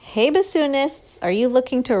Hey bassoonists, are you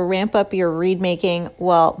looking to ramp up your reed making?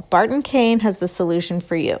 Well, Barton Cane has the solution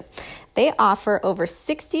for you. They offer over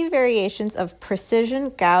 60 variations of precision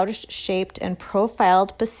gouged, shaped, and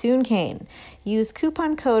profiled bassoon cane. Use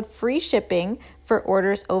coupon code FREE SHIPPING for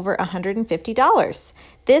orders over $150.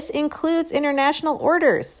 This includes international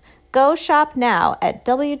orders. Go shop now at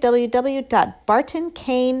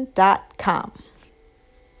www.bartoncane.com.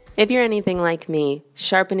 If you're anything like me,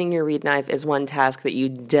 sharpening your reed knife is one task that you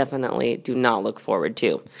definitely do not look forward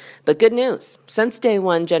to. But good news, since day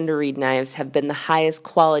one, Genda reed knives have been the highest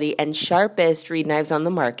quality and sharpest reed knives on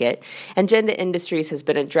the market, and Genda Industries has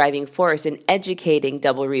been a driving force in educating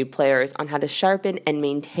double reed players on how to sharpen and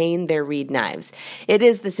maintain their reed knives. It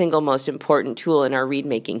is the single most important tool in our reed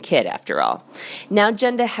making kit, after all. Now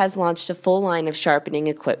Genda has launched a full line of sharpening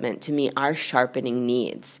equipment to meet our sharpening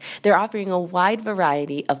needs. They're offering a wide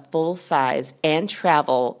variety of full-size and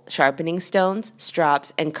travel sharpening stones,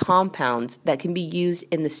 strops, and compounds that can be used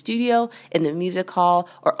in the studio, in the music hall,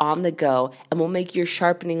 or on the go, and will make your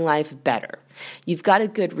sharpening life better. You've got a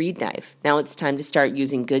good reed knife. Now it's time to start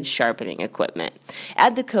using good sharpening equipment.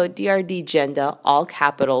 Add the code DRDGenda, all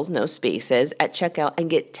capitals, no spaces, at checkout and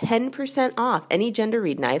get 10% off any Genda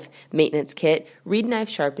reed knife, maintenance kit, reed knife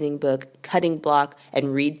sharpening book, cutting block,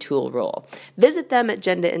 and reed tool roll. Visit them at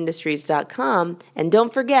gendaindustries.com, and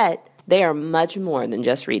don't forget, they are much more than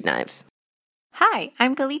just reed knives. Hi,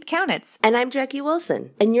 I'm Galit Kaunitz. And I'm Jackie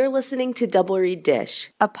Wilson, and you're listening to Double Reed Dish,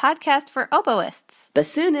 a podcast for oboists,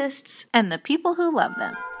 bassoonists, and the people who love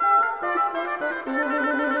them.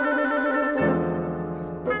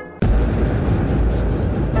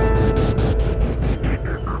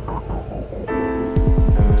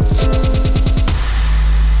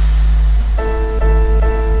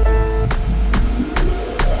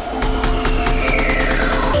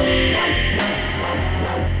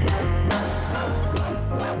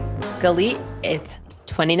 Galit, it's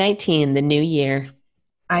 2019, the new year.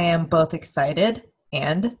 I am both excited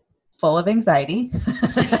and full of anxiety.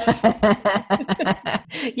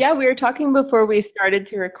 Yeah, we were talking before we started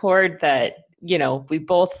to record that, we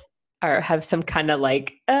both have some kind of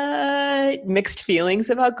mixed feelings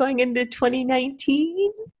about going into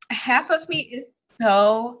 2019. Half of me is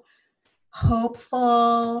so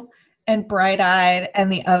hopeful and bright-eyed,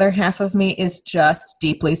 and the other half of me is just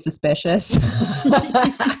deeply suspicious.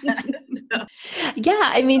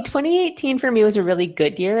 Yeah, 2018 for me was a really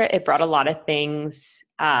good year. It brought a lot of things,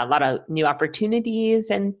 a lot of new opportunities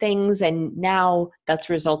and things, and now that's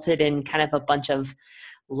resulted in kind of a bunch of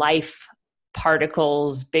life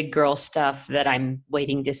particles, big girl stuff that I'm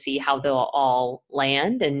waiting to see how they'll all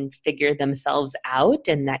land and figure themselves out,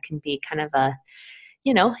 and that can be kind of a,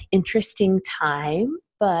 interesting time.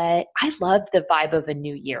 But I love the vibe of a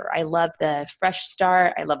new year. I love the fresh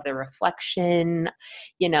start. I love the reflection,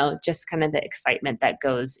 just kind of the excitement that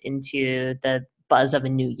goes into the buzz of a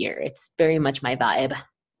new year. It's very much my vibe.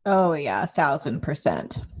 Oh, yeah,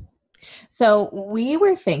 1,000%. So we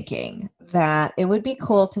were thinking that it would be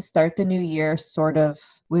cool to start the new year sort of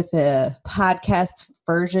with a podcast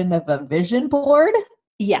version of a vision board.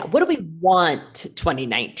 Yeah. What do we want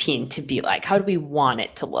 2019 to be like? How do we want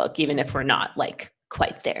it to look, even if we're not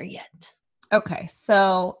quite there yet? Okay,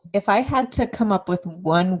 so if I had to come up with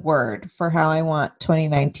one word for how I want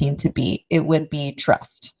 2019 to be, it would be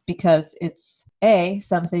trust, because it's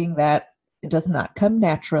something that does not come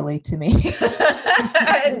naturally to me.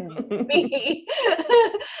 And B,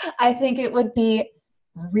 I think it would be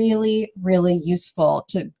really, really useful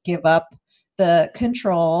to give up the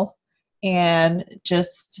control and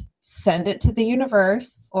just send it to the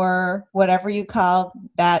universe or whatever you call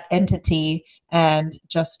that entity, and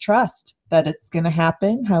just trust that it's going to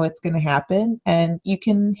happen, how it's going to happen, and you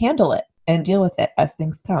can handle it and deal with it as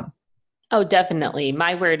things come. Oh, definitely.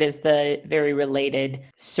 My word is the very related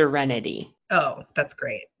serenity. Oh, that's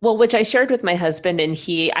great. Well, which I shared with my husband, and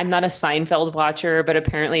I'm not a Seinfeld watcher, but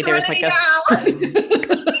apparently there's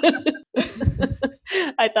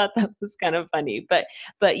I thought that was kind of funny, but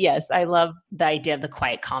yes, I love the idea of the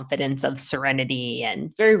quiet confidence of serenity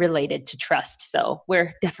and very related to trust. So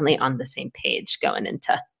we're definitely on the same page going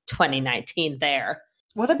into 2019 there.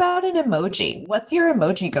 What about an emoji? What's your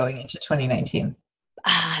emoji going into 2019?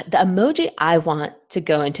 The emoji I want to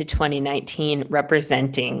go into 2019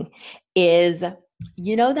 representing is,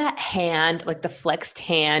 that hand, like the flexed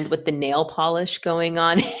hand with the nail polish going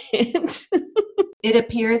on it. It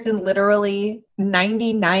appears in literally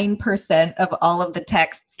 99% of all of the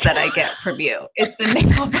texts that I get from you. It's the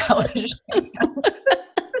nail polish.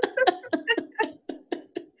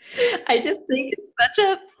 I just think it's such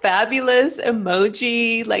a fabulous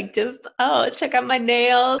emoji, like just, oh, check out my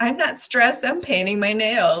nails. I'm not stressed. I'm painting my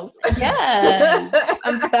nails. Yeah,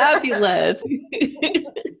 I'm fabulous.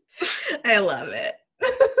 I love it.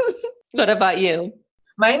 What about you?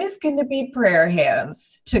 Mine is going to be prayer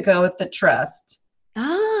hands to go with the trust.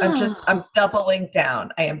 Ah, I'm doubling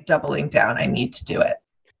down. I am doubling down. I need to do it.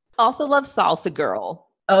 also love Salsa Girl.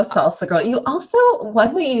 Oh, salsa girl. You also,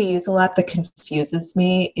 one that you use a lot that confuses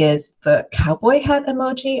me is the cowboy hat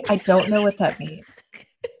emoji. I don't know what that means.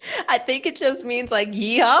 I think it just means like,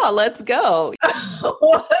 yeah, let's go. Do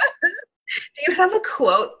you have a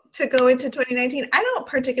quote to go into 2019? I don't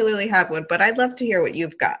particularly have one, but I'd love to hear what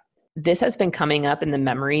you've got. This has been coming up in the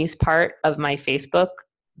memories part of my Facebook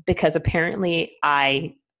because apparently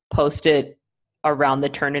I post it around the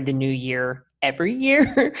turn of the new year every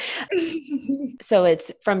year. So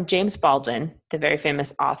it's from James Baldwin, the very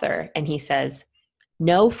famous author, and he says,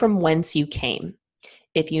 "Know from whence you came.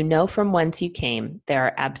 If you know from whence you came, there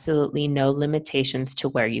are absolutely no limitations to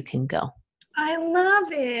where you can go." I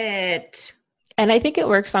love it. And I think it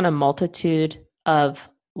works on a multitude of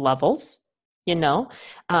levels,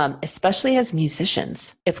 especially as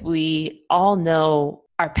musicians. If we all know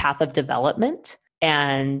our path of development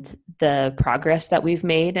and the progress that we've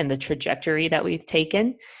made and the trajectory that we've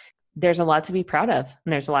taken, there's a lot to be proud of,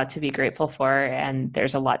 and there's a lot to be grateful for, and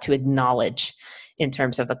there's a lot to acknowledge in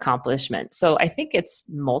terms of accomplishment. So I think it's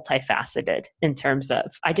multifaceted in terms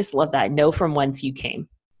of, I just love that. Know from whence you came.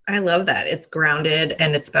 I love that. It's grounded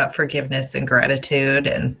and it's about forgiveness and gratitude,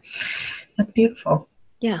 and that's beautiful.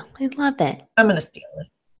 Yeah, I love it. I'm going to steal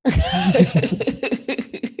it.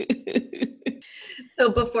 So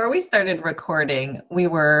before we started recording, we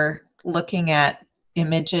were looking at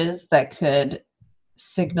images that could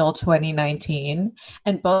signal 2019,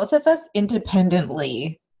 and both of us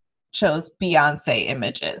independently chose Beyonce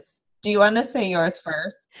images. Do you want to say yours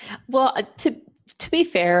first? Well, to be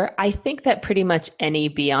fair, I think that pretty much any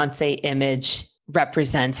Beyonce image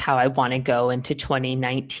represents how I want to go into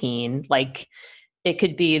 2019. Like, it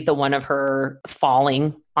could be the one of her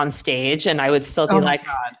falling on stage, and I would still be like,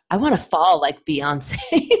 God, I want to fall like Beyonce.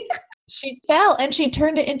 She fell and she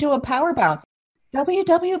turned it into a power bounce.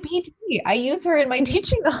 WWBD. I use her in my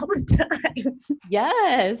teaching all the time.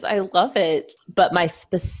 Yes, I love it. But my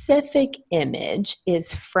specific image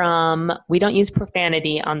is from, we don't use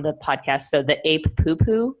profanity on the podcast, so the ape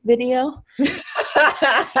poo-poo video.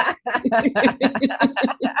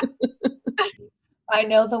 I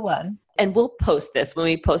know the one. And we'll post this. When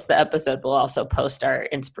we post the episode, we'll also post our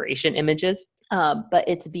inspiration images. But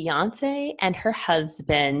it's Beyonce and her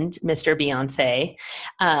husband, Mr. Beyonce,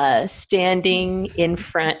 standing in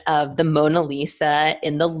front of the Mona Lisa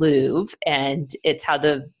in the Louvre. And it's how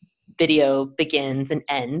the video begins and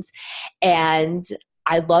ends. And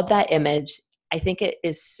I love that image. I think it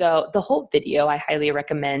is the whole video I highly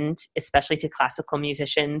recommend, especially to classical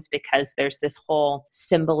musicians, because there's this whole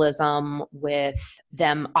symbolism with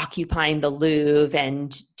them occupying the Louvre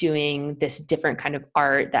and doing this different kind of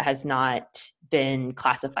art that has not been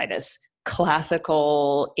classified as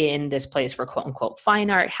classical in this place where quote unquote fine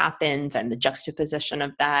art happens, and the juxtaposition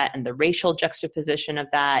of that and the racial juxtaposition of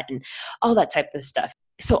that and all that type of stuff.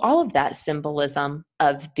 So all of that symbolism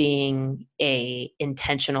of being a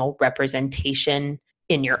intentional representation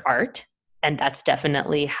in your art, and that's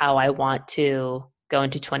definitely how I want to go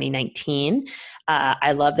into 2019.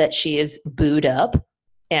 I love that she is booed up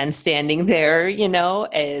and standing there,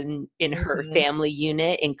 and in her family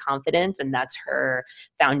unit in confidence, and that's her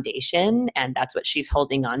foundation, and that's what she's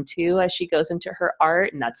holding on to as she goes into her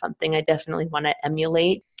art, and that's something I definitely want to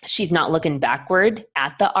emulate. She's not looking backward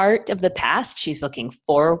at the art of the past. She's looking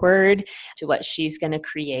forward to what she's going to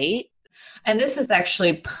create. And this is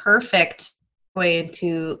actually perfect way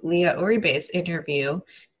into Leah Uribe's interview,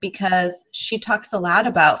 because she talks a lot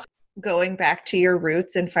about going back to your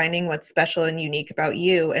roots and finding what's special and unique about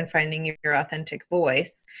you and finding your authentic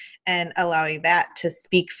voice and allowing that to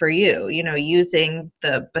speak for you, using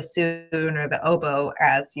the bassoon or the oboe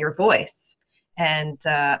as your voice. And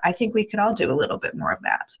I think we could all do a little bit more of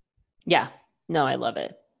that. Yeah. No, I love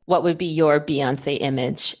it. What would be your Beyonce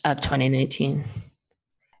image of 2019?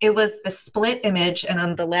 It was the split image. And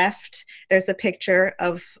on the left, there's a picture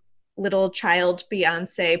of little child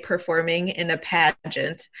Beyonce performing in a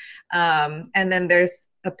pageant. And then there's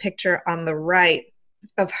a picture on the right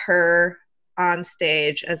of her on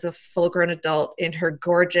stage as a full-grown adult in her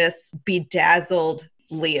gorgeous, bedazzled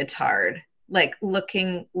leotard, like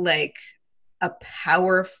looking like a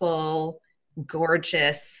powerful,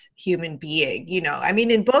 gorgeous human being,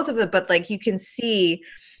 in both of them, but like you can see,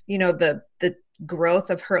 the growth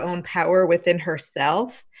of her own power within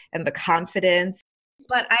herself and the confidence.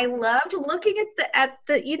 but I loved looking at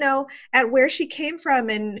where she came from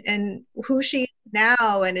and who she is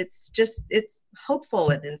now, and it's hopeful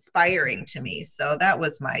and inspiring to me. So that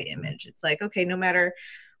was my image. It's like, okay, no matter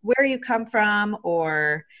where you come from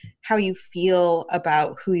or how you feel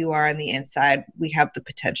about who you are on the inside, we have the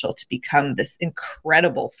potential to become this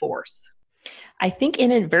incredible force. I think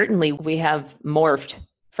inadvertently we have morphed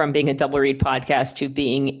from being a Double Read podcast to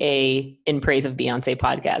being a In Praise of Beyonce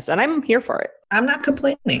podcast. And I'm here for it. I'm not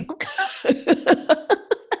complaining.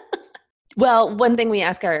 Well, one thing we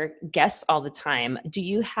ask our guests all the time, do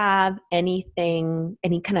you have any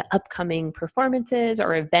kind of upcoming performances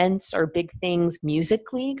or events or big things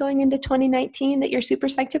musically going into 2019 that you're super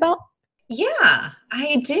psyched about? Yeah,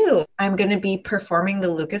 I do. I'm going to be performing the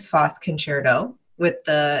Lukas Foss Concerto with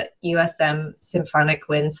the USM Symphonic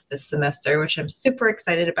Winds this semester, which I'm super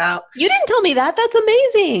excited about. You didn't tell me that. That's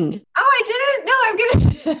amazing. Oh, I didn't? No, I'm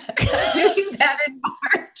doing that in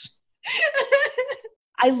March.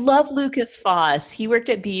 I love Lukas Foss. He worked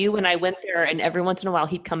at BU when I went there, and every once in a while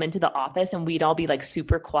he'd come into the office and we'd all be like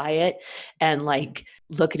super quiet and like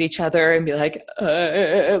look at each other and be like,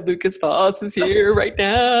 Lukas Foss is here right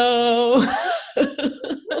now.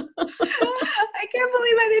 I can't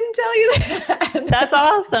believe I didn't tell you that. That's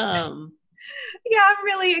awesome. Yeah, I'm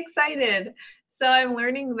really excited. So I'm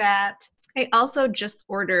learning that. I also just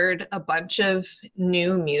ordered a bunch of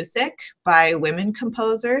new music by women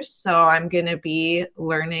composers. So I'm going to be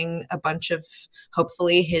learning a bunch of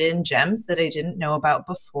hopefully hidden gems that I didn't know about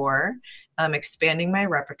before, expanding my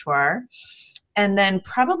repertoire. And then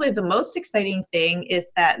probably the most exciting thing is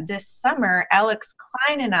that this summer, Alex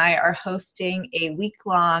Klein and I are hosting a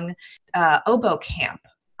week-long oboe camp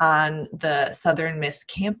on the Southern Miss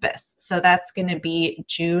campus. So that's going to be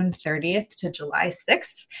June 30th to July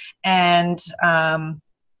 6th. And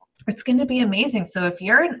it's going to be amazing. So if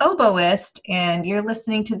you're an oboist and you're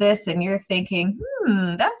listening to this and you're thinking,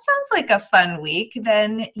 that sounds like a fun week,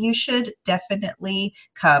 then you should definitely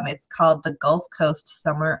come. It's called the Gulf Coast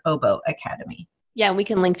Summer Oboe Academy. Yeah, and we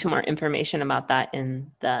can link to more information about that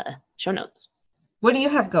in the show notes. What do you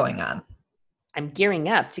have going on? I'm gearing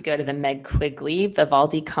up to go to the Meg Quigley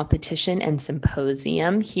Vivaldi Competition and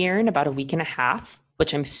Symposium here in about a week and a half,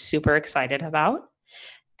 which I'm super excited about.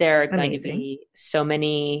 There are going to be so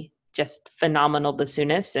many just phenomenal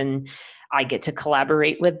bassoonists, and I get to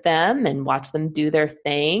collaborate with them and watch them do their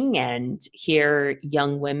thing and hear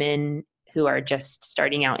young women who are just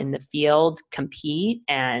starting out in the field compete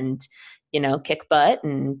and, kick butt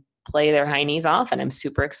and play their heinies off, and I'm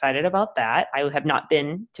super excited about that. I have not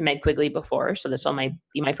been to Meg Quigley before, so this will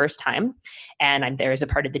be my first time, and I'm there as a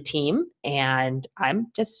part of the team, and I'm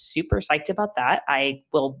just super psyched about that. I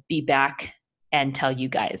will be back and tell you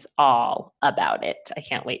guys all about it. I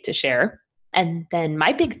can't wait to share. And then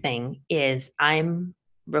my big thing is I'm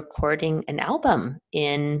recording an album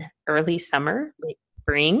in early summer, late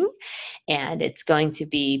spring, and it's going to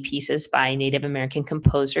be pieces by Native American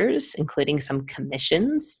composers, including some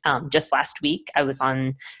commissions. Just last week, I was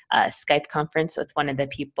on a Skype conference with one of the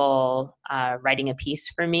people writing a piece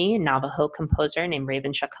for me, a Navajo composer named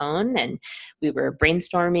Raven Chacon, and we were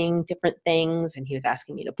brainstorming different things, and he was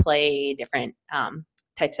asking me to play different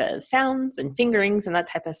types of sounds and fingerings and that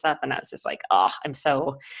type of stuff. And I was just like, I'm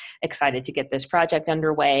so excited to get this project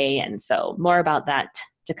underway. And so more about that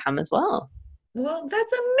to come as well. Well,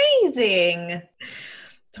 that's amazing.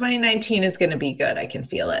 2019 is going to be good. I can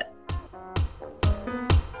feel it.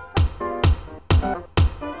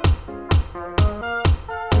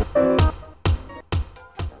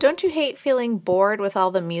 Don't you hate feeling bored with all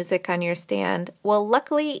the music on your stand? Well,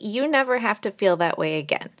 luckily, you never have to feel that way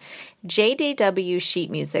again. JDW Sheet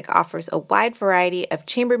Music offers a wide variety of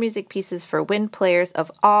chamber music pieces for wind players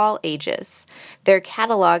of all ages. Their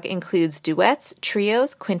catalog includes duets,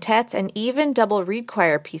 trios, quintets, and even double reed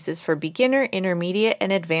choir pieces for beginner, intermediate,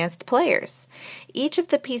 and advanced players. Each of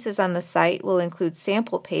the pieces on the site will include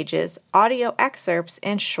sample pages, audio excerpts,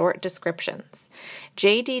 and short descriptions.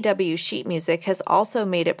 JDW Sheet Music has also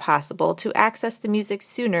made it possible to access the music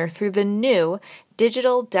sooner through the new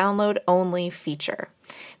Digital Download Only feature.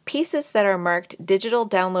 Pieces that are marked Digital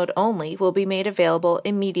Download Only will be made available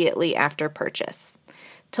immediately after purchase.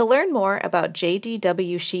 To learn more about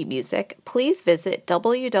JDW Sheet Music, please visit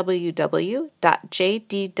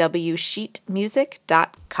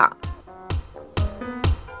www.jdwsheetmusic.com.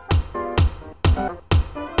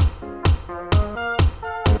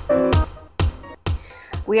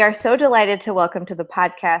 We are so delighted to welcome to the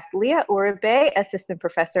podcast Leah Uribe, Assistant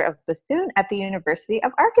Professor of Bassoon at the University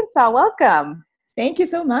of Arkansas. Welcome. Thank you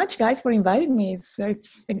so much, guys, for inviting me.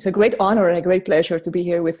 It's a great honor and a great pleasure to be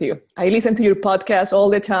here with you. I listen to your podcast all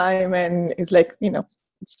the time, and it's like,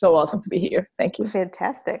 it's so awesome to be here. Thank you.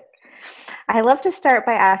 Fantastic. I love to start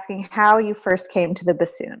by asking how you first came to the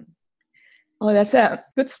bassoon. Oh, that's a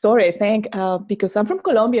good story, I think, because I'm from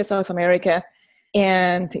Colombia, South America,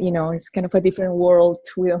 and, it's kind of a different world.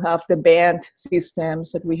 We don't have the band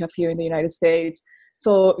systems that we have here in the United States.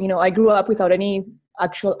 So, I grew up without any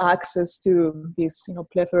actual access to this,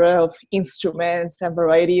 plethora of instruments and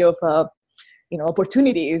variety of,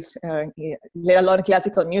 opportunities, let alone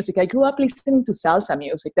classical music. I grew up listening to salsa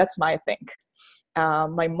music. That's my thing.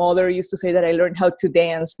 My mother used to say that I learned how to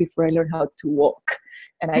dance before I learned how to walk.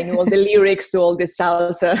 And I knew all the lyrics to all the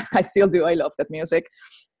salsa. I still do. I love that music.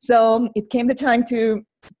 So it came the time to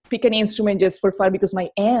pick an instrument just for fun because my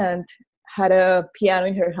aunt had a piano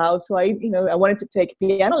in her house. So I wanted to take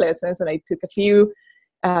piano lessons, and I took a few.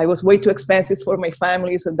 It was way too expensive for my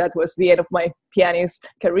family. So that was the end of my pianist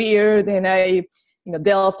career. Then I,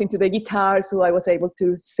 delved into the guitar. So I was able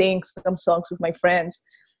to sing some songs with my friends.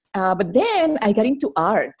 But then I got into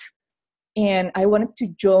art, and I wanted to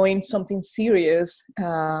join something serious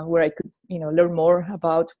where I could, learn more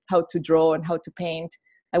about how to draw and how to paint.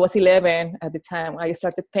 I was 11 at the time. I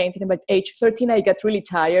started painting. By age 13, I got really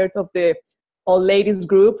tired of the all ladies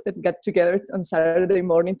group that got together on Saturday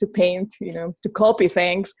morning to paint, to copy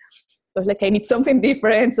things. So I was like, I need something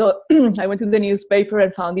different. So I went to the newspaper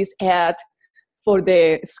and found this ad for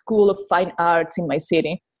the School of Fine Arts in my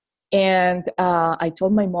city. And I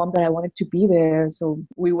told my mom that I wanted to be there. So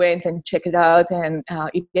we went and checked it out. And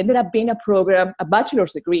it ended up being a program, a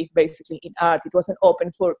bachelor's degree, basically, in art. It wasn't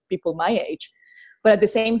open for people my age. But at the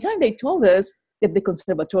same time, they told us that the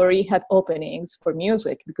conservatory had openings for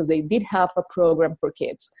music because they did have a program for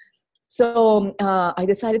kids. So I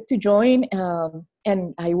decided to join,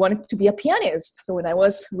 and I wanted to be a pianist. So when I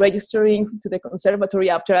was registering to the conservatory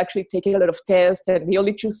after actually taking a lot of tests, and they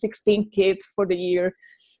only choose 16 kids for the year.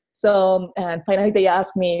 So, and finally they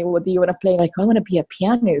asked me, what do you want to play? Like, I want to be a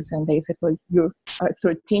pianist. And they said, well, you are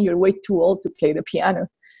 13, you're way too old to play the piano.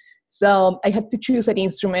 So I had to choose an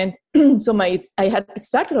instrument. So I had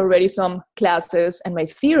started already some classes, and my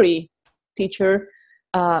theory teacher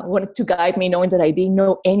wanted to guide me, knowing that I didn't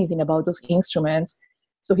know anything about those instruments.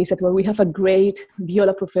 So he said, well, we have a great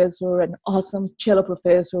viola professor, an awesome cello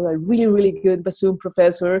professor, a really, really good bassoon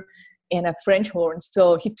professor, and a French horn.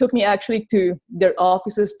 So he took me actually to their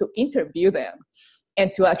offices to interview them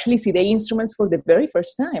and to actually see the instruments for the very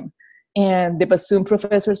first time. And the bassoon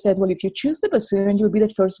professor said, well, if you choose the bassoon, you'll be the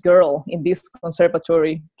first girl in this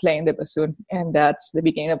conservatory playing the bassoon. And that's the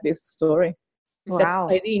beginning of this story. Wow.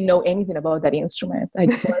 I didn't know anything about that instrument. I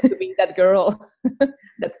just wanted to be that girl,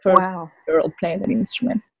 that first girl playing that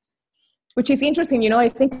instrument. Which is interesting, I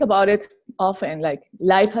think about it often. Like,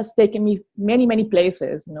 life has taken me many, many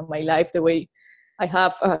places. My life, the way I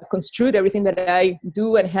have construed everything that I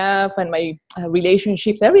do and have, and my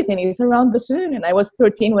relationships, everything is around bassoon. And I was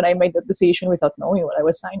 13 when I made that decision without knowing what I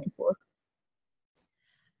was signing for.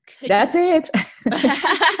 That's it.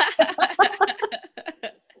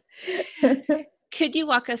 Could you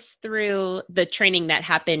walk us through the training that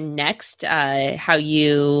happened next, how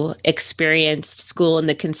you experienced school in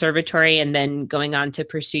the conservatory and then going on to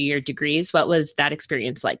pursue your degrees? What was that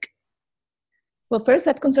experience like? Well, first,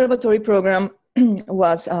 that conservatory program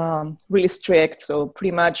was really strict. So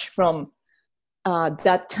pretty much from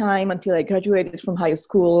that time until I graduated from high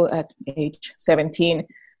school at age 17,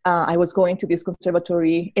 I was going to this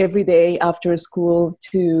conservatory every day after school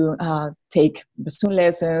to take bassoon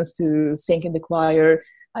lessons, to sing in the choir.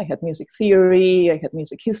 I had music theory, I had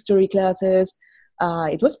music history classes.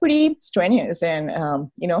 It was pretty strenuous, and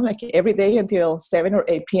like every day until 7 or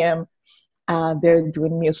 8 p.m., they're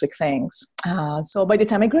doing music things. So by the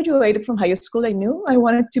time I graduated from high school, I knew I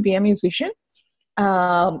wanted to be a musician.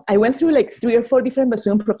 I went through like 3 or 4 different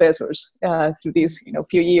bassoon professors through these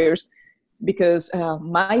few years, because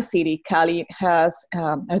my city, Cali, has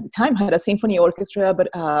at the time had a symphony orchestra, but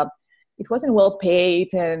it wasn't well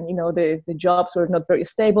paid, and the jobs were not very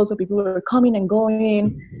stable, so people were coming and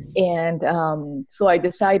going. And so I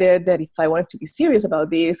decided that if I wanted to be serious about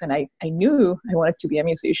this, and I knew I wanted to be a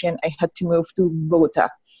musician, I had to move to Bogota,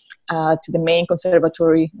 to the main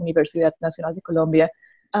conservatory, Universidad Nacional de Colombia,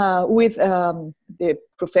 with the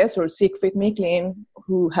professor Siegfried Miklin,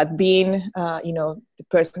 who had been the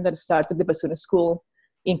person that started the bassoon school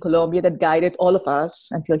in Colombia, that guided all of us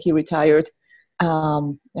until he retired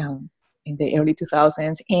in the early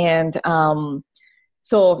 2000s. And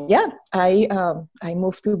so I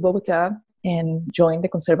moved to Bogota and joined the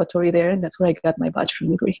conservatory there, and that's where I got my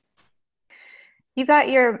bachelor's degree. You got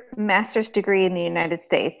your master's degree in the United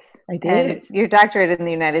States. I And did. your doctorate in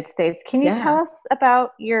the United States. Can you tell Yeah. us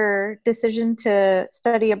about your decision to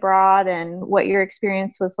study abroad and what your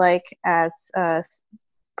experience was like as a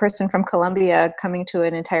person from Colombia coming to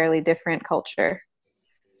an entirely different culture?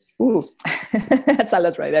 Ooh, that's a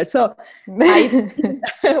lot right there. So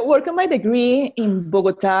I work on my degree in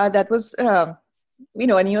Bogota. That was, a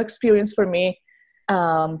new experience for me.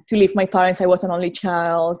 To leave my parents, I was an only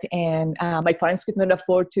child, and my parents could not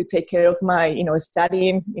afford to take care of my,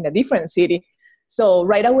 studying in a different city. So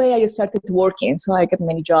right away, I started working. So I got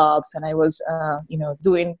many jobs, and I was,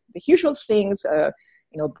 doing the usual things,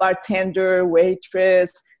 bartender,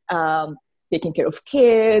 waitress, taking care of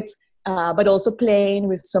kids, but also playing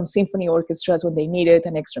with some symphony orchestras when they needed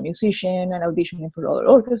an extra musician and auditioning for other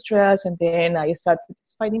orchestras. And then I started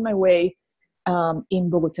finding my way in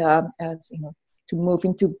Bogota as, to move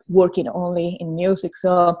into working only in music.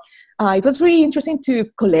 So it was really interesting to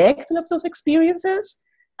collect all of those experiences.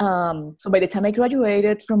 So by the time I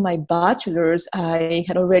graduated from my bachelor's, I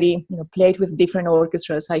had already played with different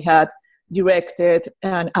orchestras. I had directed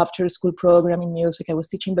an after-school program in music. I was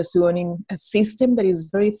teaching bassoon in a system that is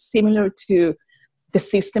very similar to the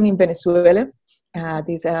system in Venezuela.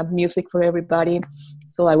 This music for everybody.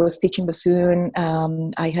 So I was teaching bassoon.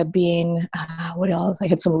 I had been, what else? I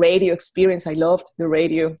had some radio experience. I loved the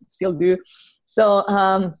radio, still do. So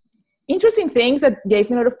interesting things that gave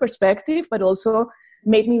me a lot of perspective, but also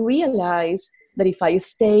made me realize that if I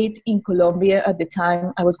stayed in Colombia at the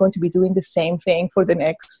time, I was going to be doing the same thing for the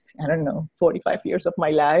next, 45 years of my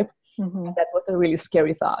life. Mm-hmm. That was a really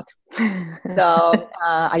scary thought. So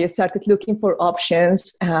I started looking for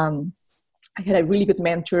options. I had a really good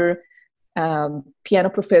mentor, piano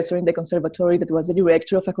professor in the conservatory that was the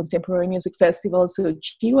director of a contemporary music festival. So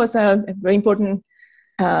she was a very important,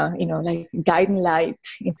 guiding light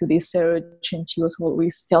into this search. And she was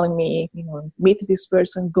always telling me, meet this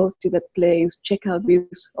person, go to that place, check out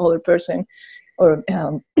this other person, or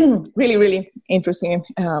really, really interesting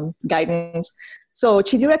guidance. So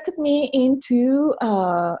she directed me into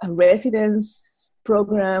a residence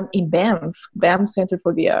program in Banff Center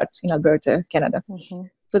for the Arts in Alberta, Canada. Mm-hmm.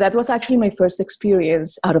 So that was actually my first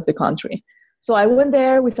experience out of the country. So I went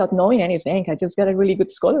there without knowing anything. I just got a really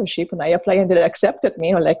good scholarship, and I applied, and they accepted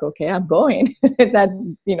me. I'm like, okay, I'm going. It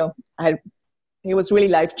was really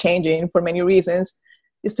life-changing for many reasons.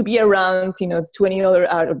 Just to be around, 20 other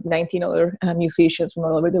out of 19 other musicians from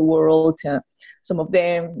all over the world. Some of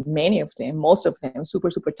them, many of them, most of them,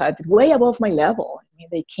 super, super talented, way above my level. I mean,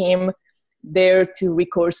 they came there to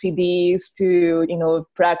record CDs, to,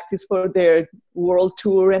 practice for their world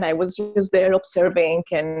tour. And I was just there observing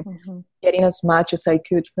and getting as much as I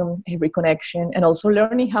could from every connection, and also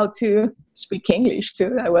learning how to speak English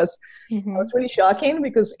too. I was really shocking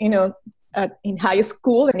because, in high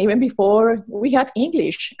school and even before, we had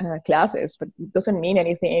English classes, but it doesn't mean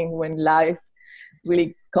anything when life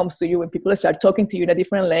really comes to you. When people start talking to you in a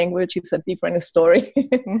different language, it's a different story.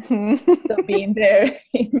 So being there,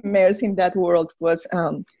 immersed in that world, was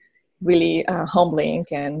really humbling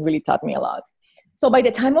and really taught me a lot. So by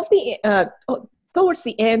the time of towards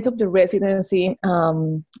the end of the residency,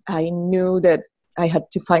 I knew that I had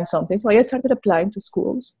to find something. So I started applying to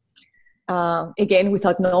schools. Again,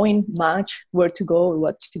 without knowing much where to go or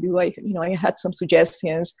what to do, I had some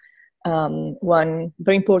suggestions. One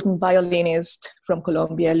very important violinist from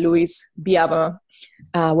Colombia, Luis Biava,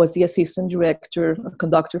 was the assistant director or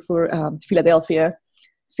conductor for Philadelphia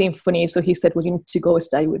Symphony. So he said, well, you need to go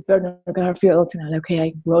study with Bernard Garfield. And I'm like, okay,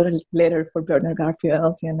 I wrote a letter for Bernard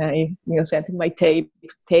Garfield, and I sent him my tape.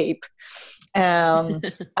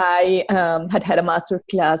 I had a master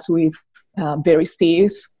class with Barry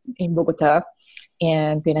Stees in Bogota,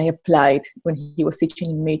 and then I applied when he was teaching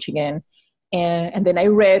in Michigan. And then I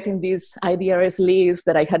read in this IDRS list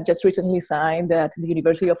that I had just recently signed that the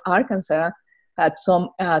University of Arkansas had some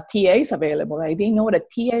TAs available. I didn't know what a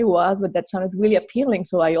TA was, but that sounded really appealing.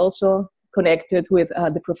 So I also connected with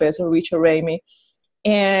the professor, Richard Ramey.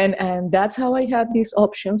 And that's how I had these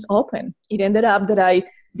options open. It ended up that I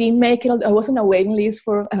didn't make it. I was on a waiting list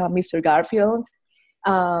for Mr. Garfield.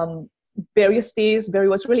 Barry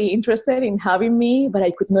was really interested in having me, but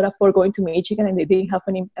I could not afford going to Michigan, and they didn't have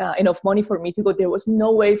enough money for me to go. There was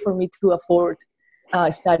no way for me to afford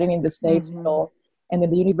studying in the States at all. And then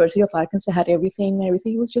the University of Arkansas had everything.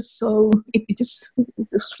 Everything was just it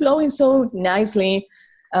was flowing so nicely.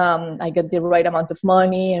 I got the right amount of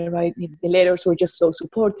money, and the letters were just so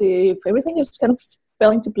supportive. Everything just kind of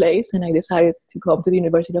fell into place, and I decided to come to the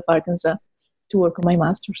University of Arkansas to work on my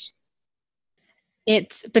master's.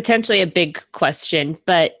 It's potentially a big question,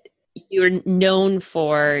 but you're known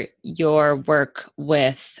for your work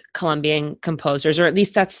with Colombian composers, or at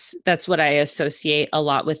least that's what I associate a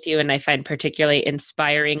lot with you, and I find particularly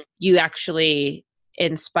inspiring. You actually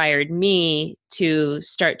inspired me to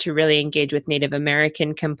start to really engage with Native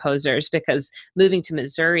American composers, because moving to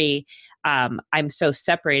Missouri, I'm so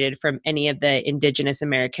separated from any of the indigenous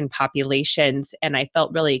American populations, and I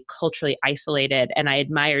felt really culturally isolated. And I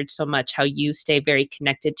admired so much how you stay very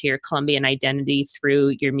connected to your Colombian identity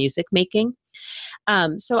through your music making.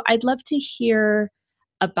 So I'd love to hear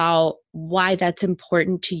about why that's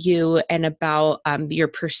important to you, and about your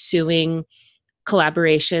pursuing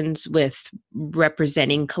collaborations with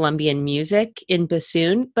representing Colombian music in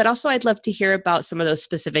bassoon. But also I'd love to hear about some of those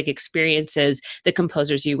specific experiences, the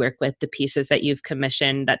composers you work with, the pieces that you've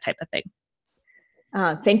commissioned, that type of thing.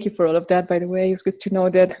 Thank you for all of that, by the way. It's good to know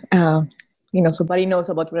that, somebody knows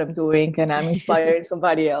about what I'm doing and I'm inspiring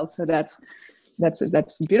somebody else. So that's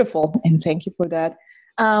beautiful. And thank you for that.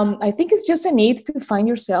 I think it's just a need to find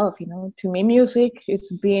yourself. To me, music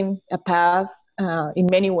has been a path in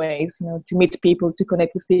many ways, to meet people, to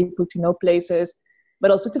connect with people, to know places, but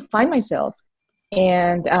also to find myself.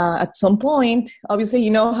 And at some point, obviously,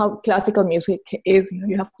 how classical music is.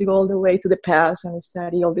 You have to go all the way to the past and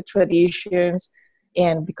study all the traditions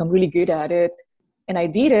and become really good at it. And I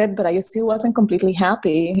did it, but I still wasn't completely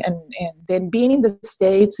happy. And then being in the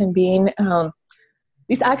States and being...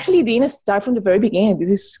 this actually didn't start from the very beginning. This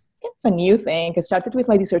is kind of a new thing. It started with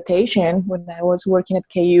my dissertation when I was working at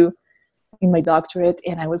KU in my doctorate,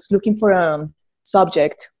 and I was looking for a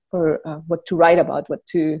subject for what to write about, what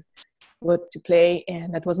to play,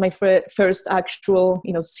 and that was my first actual,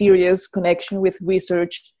 serious connection with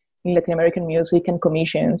research in Latin American music and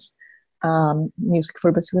commissions, music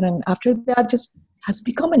for bassoon. And after that, just has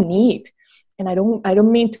become a need. And I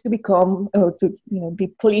don't mean to become be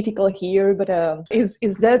political here, but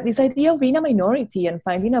is that this idea of being a minority and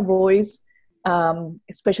finding a voice,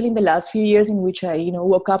 especially in the last few years, in which I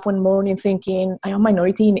woke up one morning thinking I am a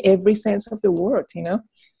minority in every sense of the word.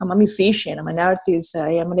 I'm a musician, I'm an artist,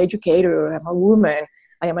 I am an educator, I'm a woman,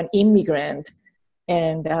 I am an immigrant,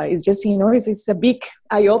 and it's just it's a big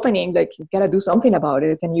eye opening. Like, you gotta do something about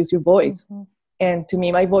it and use your voice. Mm-hmm. And to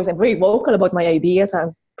me, my voice, I'm very vocal about my ideas.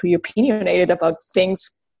 I'm pretty opinionated about things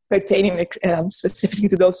pertaining specifically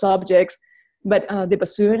to those subjects. But the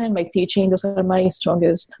bassoon and my teaching, those are my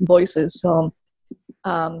strongest voices. So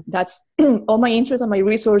that's all my interests and my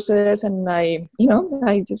resources. And I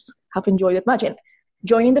just have enjoyed it much. And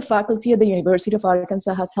joining the faculty at the University of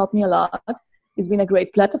Arkansas has helped me a lot. It's been a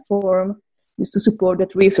great platform just to support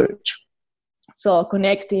that research. So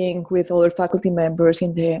connecting with other faculty members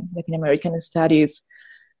in the Latin American studies,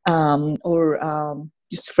 or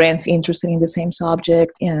just friends interested in the same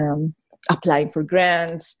subject, applying for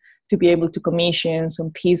grants to be able to commission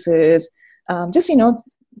some pieces,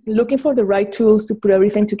 looking for the right tools to put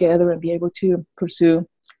everything together and be able to pursue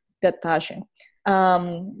that passion.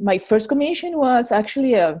 My first commission was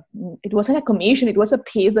actually it wasn't a commission, it was a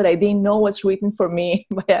piece that I didn't know was written for me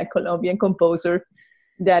by a Colombian composer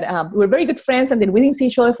that we're very good friends, and then we didn't see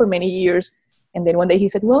each other for many years. And then one day he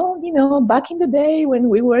said, well, back in the day when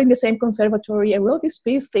we were in the same conservatory, I wrote this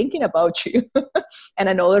piece thinking about you and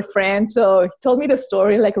another friend. So he told me the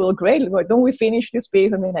story, like, well, great, why don't we finish this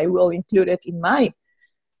piece? And then I will include it in my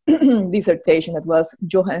dissertation. That was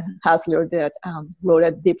Johann Hasler that wrote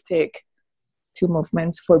a diptych, 2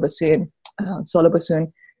 movements for bassoon, solo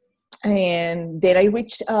bassoon. And then I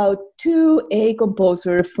reached out to a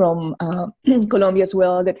composer from Colombia as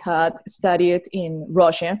well that had studied in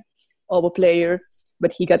Russia, oboe player,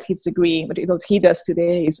 but he got his degree. But what he does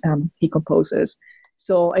today is he composes.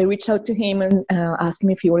 So I reached out to him and asked him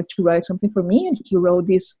if he wanted to write something for me. And he wrote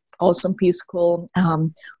this awesome piece called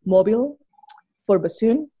Mobile for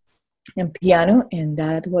bassoon and piano. And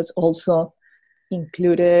that was also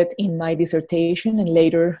included in my dissertation and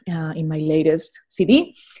later in my latest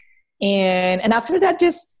CD. And after that,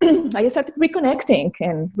 just I just started reconnecting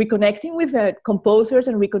with composers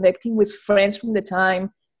and reconnecting with friends from the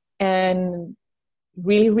time, and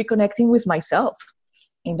really reconnecting with myself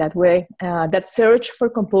in that way. That search for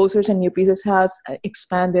composers and new pieces has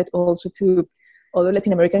expanded also to other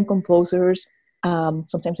Latin American composers.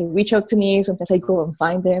 Sometimes they reach out to me, sometimes I go and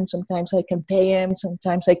find them, sometimes I can pay them,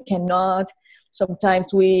 sometimes I cannot.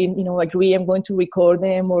 Sometimes we, agree I'm going to record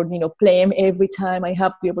them or, play them every time I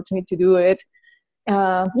have the opportunity to do it.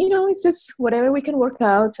 It's just whatever we can work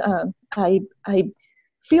out. I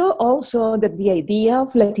feel also that the idea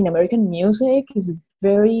of Latin American music is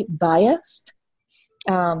very biased.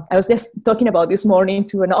 I was just talking about this morning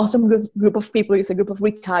to an awesome group of people. It's a group of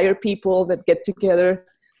retired people that get together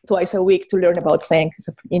twice a week to learn about Sync. It's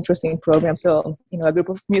an interesting program. So, a group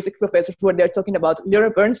of music professors were there talking about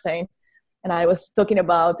Leonard Bernstein, and I was talking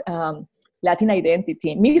about Latin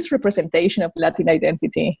identity, misrepresentation of Latin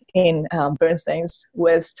identity in Bernstein's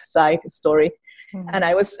West Side Story. Mm-hmm. And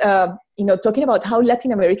I was, talking about how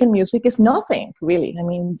Latin American music is nothing, really. I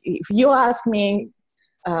mean, if you ask me,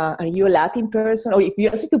 are you a Latin person? Or if you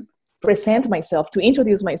ask me to present myself, to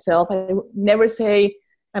introduce myself, I would never say,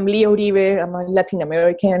 I'm Leo Uribe, I'm a Latin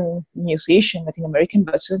American musician, Latin American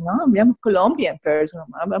bassoon. No, I'm a Colombian person,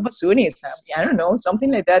 I'm a bassoonist. I don't know,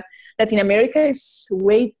 something like that. Latin America is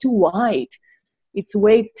way too wide. It's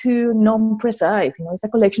way too non-precise. It's a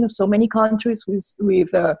collection of so many countries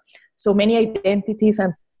with so many identities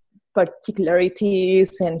and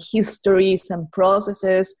particularities and histories and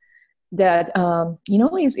processes that,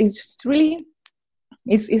 is really,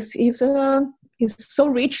 it's so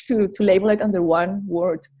rich to label it under one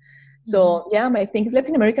word. So I think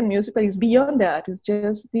Latin American music, but it's beyond that. It's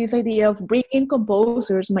just this idea of bringing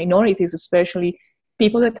composers, minorities especially,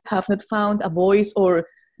 people that have not found a voice or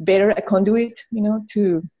better a conduit,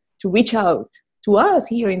 to reach out to us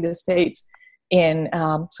here in the States. And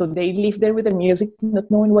so they live there with the music, not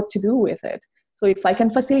knowing what to do with it. So if I can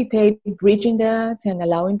facilitate bridging that and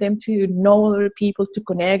allowing them to know other people, to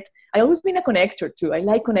connect. I've always been a connector too. I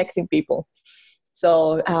like connecting people.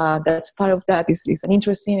 So that's part of that. Is an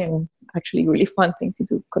interesting and actually really fun thing to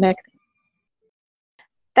do, connecting.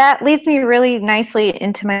 That leads me really nicely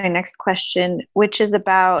into my next question, which is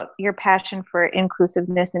about your passion for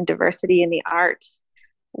inclusiveness and diversity in the arts.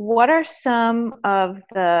 What are some of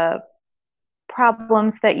the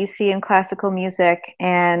problems that you see in classical music,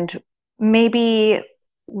 and maybe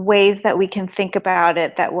ways that we can think about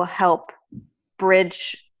it that will help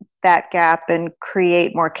bridge that gap and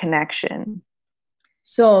create more connection?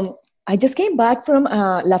 So I just came back from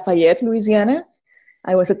Lafayette, Louisiana.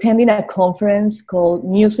 I was attending a conference called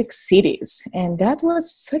Music Cities, and that was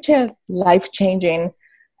such a life-changing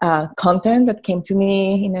content that came to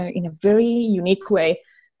me in a very unique way,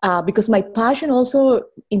 because my passion also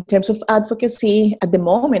in terms of advocacy at the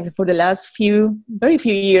moment for the last very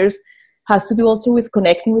few years has to do also with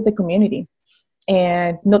connecting with the community,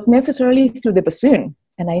 and not necessarily through the bassoon.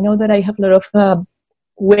 And I know that I have a lot of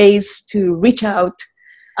ways to reach out.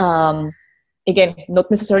 Again, not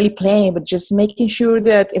necessarily playing, but just making sure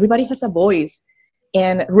that everybody has a voice.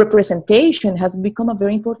 And representation has become a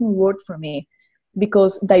very important word for me,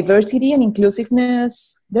 because diversity and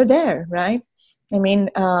inclusiveness, they're there, right? I mean,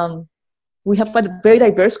 we have a very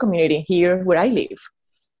diverse community here where I live,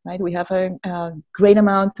 right? We have a great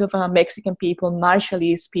amount of Mexican people,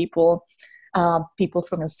 Marshallese people, people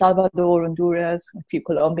from El Salvador, Honduras, a few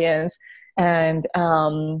Colombians, and a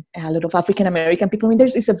lot of African American people. I mean,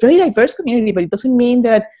 it's a very diverse community, but it doesn't mean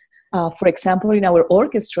that, for example, in our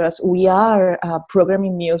orchestras, we are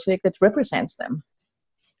programming music that represents them.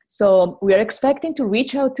 So we are expecting to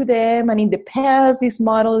reach out to them. And in the past, this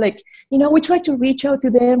model, we try to reach out to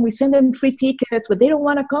them. We send them free tickets, but they don't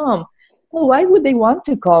want to come. Well, why would they want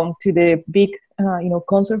to come to the big,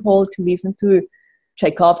 concert hall to listen to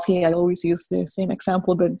Tchaikovsky? I always use the same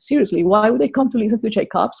example, but seriously, why would they come to listen to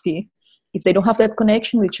Tchaikovsky if they don't have that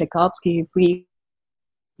connection with Tchaikovsky? If we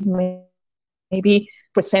maybe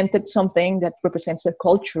presented something that represents their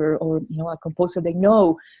culture, or a composer they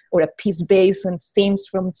know, or a piece based on themes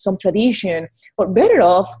from some tradition, or better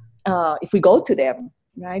off if we go to them,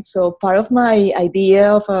 right? So part of my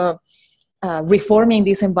idea of reforming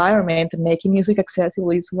this environment and making music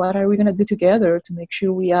accessible is, what are we going to do together to make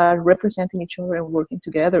sure we are representing each other and working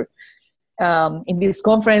together? In this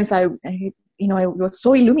conference, I was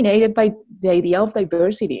so illuminated by the idea of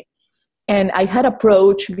diversity. And I had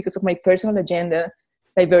approached, because of my personal agenda,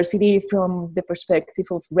 diversity from the perspective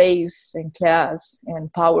of race and class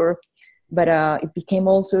and power. But it became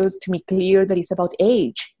also to me clear that it's about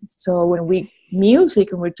age. So when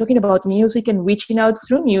we're talking about music and reaching out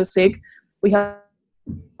through music, we have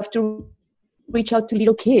to reach out to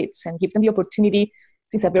little kids and give them the opportunity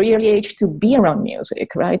since a very early age to be around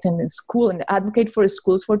music, right? And in school, and advocate for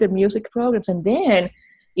schools for their music programs. And then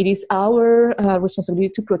it is our responsibility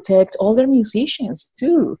to protect all their musicians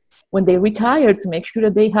too, when they retire, to make sure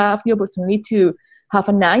that they have the opportunity to have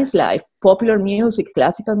a nice life, popular music,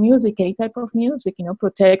 classical music, any type of music,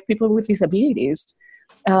 protect people with disabilities,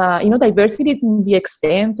 diversity in the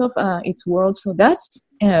extent of its world. So that's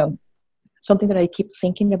something that I keep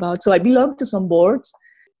thinking about. So I belong to some boards.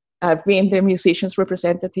 I've been the musicians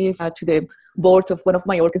representative to the board of one of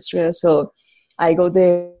my orchestras. So I go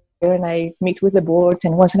there and I meet with the board,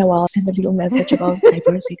 and once in a while send a little message about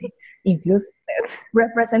diversity, inclusiveness,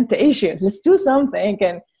 representation. Let's do something.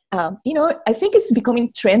 And I think it's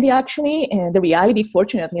becoming trendy actually. And the reality,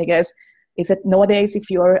 fortunately, I guess, is that nowadays, if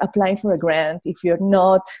you're applying for a grant, if you're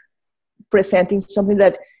not presenting something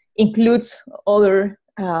that includes other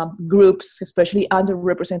groups, especially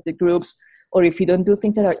underrepresented groups, or if you don't do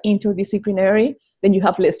things that are interdisciplinary, then you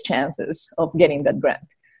have less chances of getting that grant.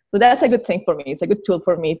 So that's a good thing for me. It's a good tool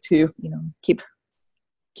for me to,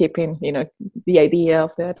 keeping, the idea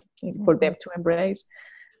of that for them to embrace.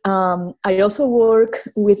 I also work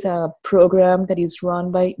with a program that is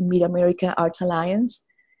run by Mid-America Arts Alliance.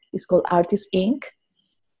 It's called Artists Inc.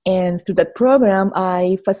 And through that program,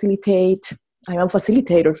 I am a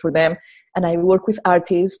facilitator for them, and I work with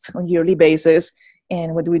artists on a yearly basis.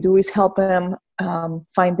 And what we do is help them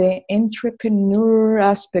find the entrepreneur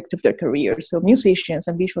aspect of their career. So musicians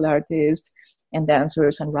and visual artists and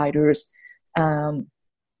dancers and writers,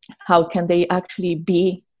 how can they actually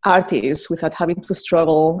be artists without having to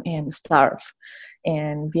struggle and starve,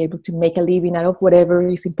 and be able to make a living out of whatever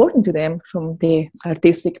is important to them from the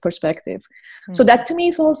artistic perspective. Mm-hmm. So that to me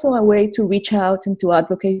is also a way to reach out and to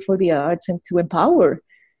advocate for the arts and to empower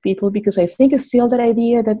people, because I think it's still that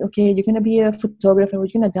idea that, okay, you're going to be a photographer, you're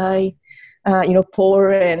going to die,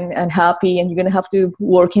 poor and happy, and you're going to have to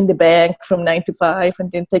work in the bank from 9 to 5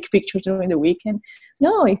 and then take pictures during the weekend.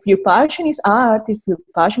 No, if your passion is art, if your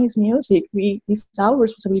passion is music, it's our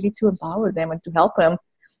responsibility to empower them and to help them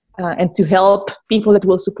and to help people that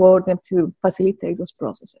will support them to facilitate those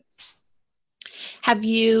processes. Have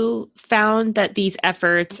you found that these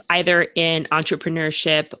efforts, either in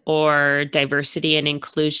entrepreneurship or diversity and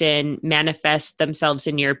inclusion, manifest themselves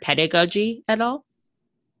in your pedagogy at all?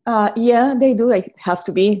 Yeah, they do. I have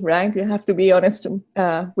to be, right? You have to be honest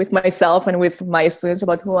with myself and with my students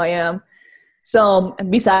about who I am. So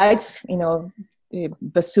besides, the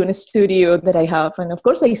bassoon studio that I have, and of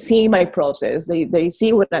course I see my process. They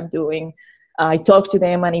see what I'm doing. I talk to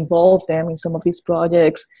them and involve them in some of these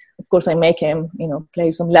projects. Of course, I make them,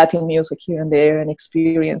 play some Latin music here and there and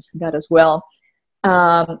experience that as well.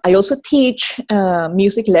 I also teach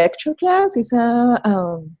music lecture class. It's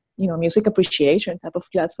a music appreciation type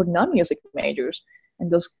of class for non-music majors.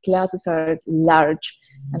 And those classes are large,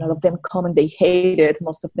 and all of them come and they hate it.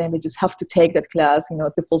 Most of them, they just have to take that class,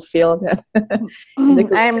 to fulfill that.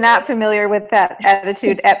 I'm not familiar with that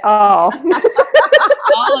attitude at all.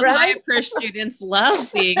 All of my first students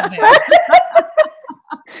love being there.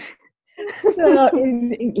 So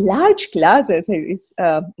in large classes,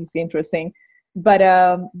 it's interesting. But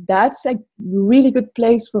that's a really good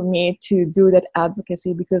place for me to do that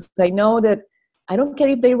advocacy, because I know that I don't care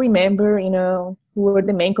if they remember, who were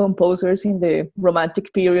the main composers in the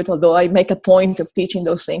Romantic period, although I make a point of teaching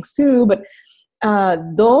those things too. But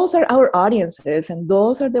those are our audiences, and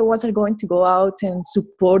those are the ones that are going to go out and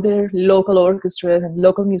support their local orchestras and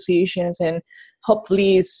local musicians, and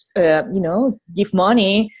hopefully, give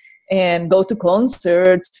money and go to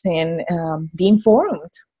concerts and be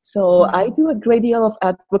informed. So I do a great deal of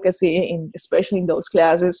advocacy, especially in those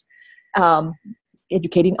classes,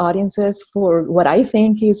 educating audiences for what I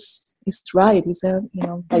think is right. It's a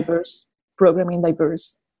diverse programming,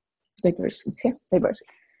 diversity.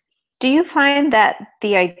 Do you find that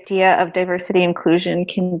the idea of diversity inclusion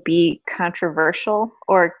can be controversial,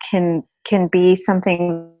 or can be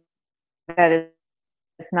something that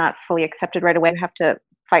is not fully accepted right away? You have to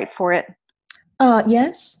fight for it?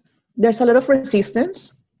 Yes, there's a lot of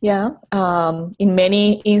resistance. Yeah, in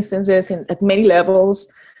many instances, at many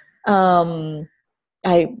levels. I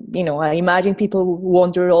imagine people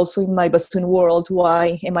wonder also in my bassoon world,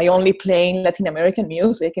 why am I only playing Latin American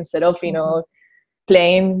music instead of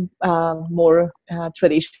playing more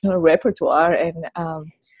traditional repertoire? And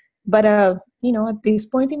but at this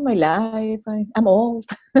point in my life, I'm old.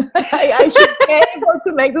 I should be able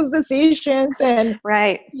to make those decisions. And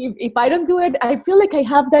right. If I don't do it, I feel like I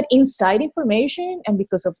have that inside information, and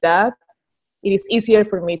because of that, it is easier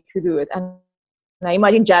for me to do it. And I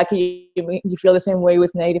imagine, Jackie, you feel the same way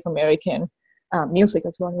with Native American music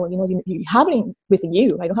as well. You have it within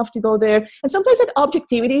you. I don't have to go there. And sometimes that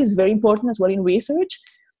objectivity is very important as well in research.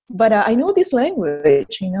 But I know this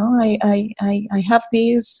language. I have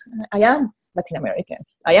this. I am Latin American.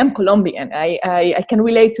 I am Colombian. I can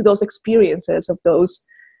relate to those experiences of those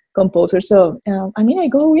composers. So I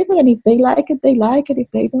go with it, and if they like it, they like it.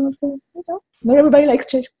 If they don't, not everybody likes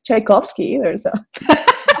Tchaikovsky either. So.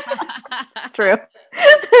 True.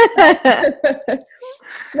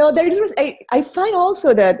 No, there is. I find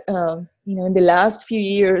also that in the last few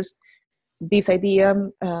years, this idea,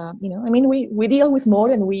 we deal with more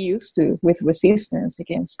than we used to with resistance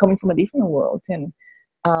against coming from a different world. And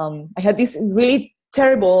I had this really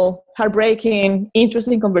terrible, heartbreaking,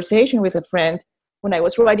 interesting conversation with a friend when I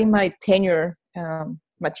was writing my tenure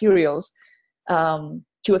materials,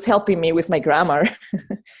 she was helping me with my grammar.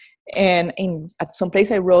 And at some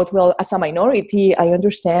place I wrote, well, as a minority, I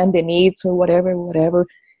understand the needs or whatever.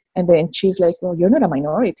 And then she's like, well, you're not a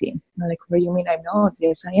minority. I'm like, what do you mean I'm not?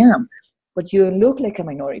 Yes, I am. But you look like a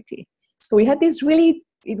minority. So we had this really,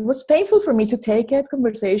 it was painful for me to take that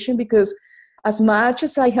conversation, because as much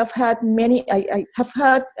as I have had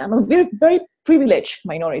I'm a very, very privileged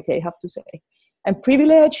minority, I have to say. And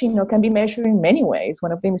privilege, can be measured in many ways.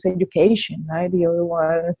 One of them is education, right? The other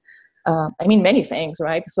one, many things,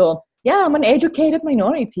 right? So yeah, I'm an educated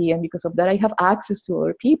minority, and because of that, I have access to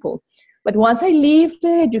other people. But once I leave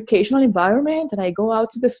the educational environment and I go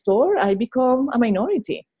out to the store, I become a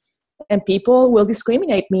minority. And people will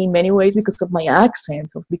discriminate me in many ways because of my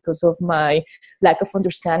accent, or because of my lack of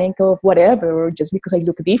understanding of whatever, or just because I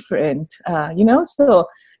look different, So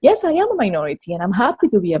yes, I am a minority, and I'm happy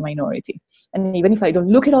to be a minority. And even if I don't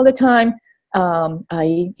look it all the time,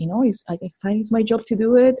 I find it's my job to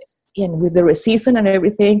do it. And with the resistance and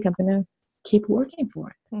everything, I'm going to keep working for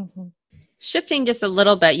it. Mm-hmm. Shifting just a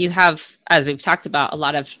little bit, you have, as we've talked about, a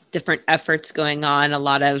lot of different efforts going on, a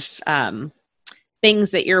lot of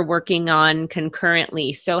things that you're working on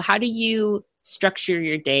concurrently. So how do you structure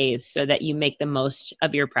your days so that you make the most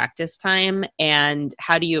of your practice time? And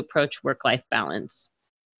how do you approach work-life balance?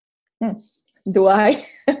 Do I?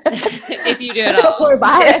 If you do it all.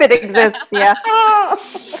 If it exists, yeah.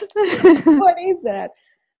 What is that?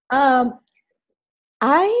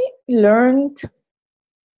 I learned,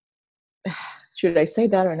 should I say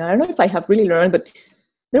that or not? I don't know if I have really learned, but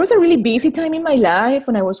there was a really busy time in my life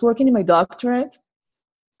when I was working in my doctorate.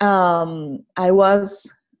 I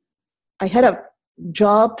had a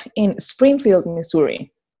job in Springfield,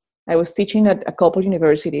 Missouri. I was teaching at a couple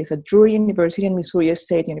universities, at Drury University and Missouri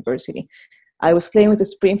State University. I was playing with the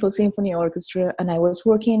Springfield Symphony Orchestra, and I was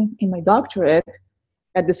working in my doctorate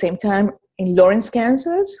at the same time in Lawrence,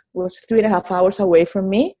 Kansas. It was 3.5 hours away from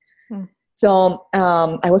me. So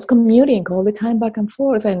I was commuting all the time back and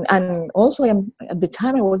forth. And also, at the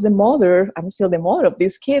time, I was the mother. I'm still the mother of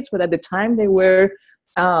these kids, but at the time, they were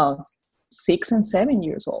 6 and 7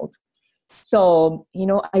 years old. So,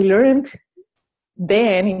 I learned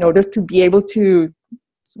then, in order to be able to,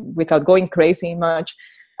 without going crazy much,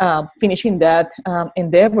 finishing that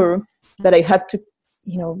endeavor, that I had to,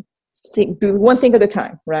 do one thing at a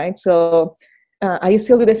time, right? So I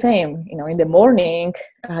still do the same. In the morning,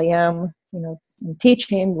 I am, I'm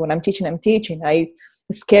teaching. When I'm teaching, I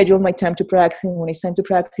schedule my time to practice. When it's time to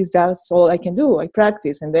practice, that's all I can do. I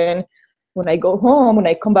practice. And then when I go home, when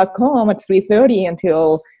I come back home at 3:30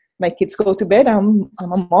 until my kids go to bed, I'm a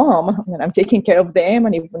mom, and I'm taking care of them.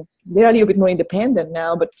 And even they're a little bit more independent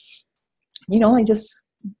now. But, I just,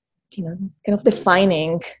 kind of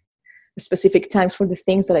defining specific times for the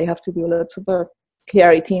things that I have to do. Lots of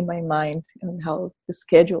clarity in my mind on how the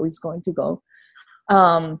schedule is going to go.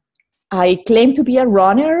 I claim to be a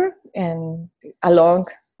runner, and along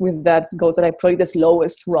with that goes that I'm probably the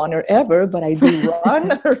slowest runner ever, but I do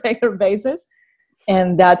run on a regular basis,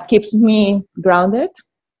 and that keeps me grounded.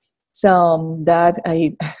 So that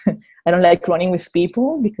I don't like running with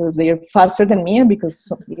people because they are faster than me, and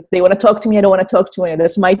because if they want to talk to me, I don't want to talk to them.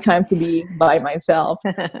 That's my time to be by myself.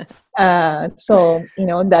 So,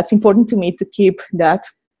 that's important to me to keep that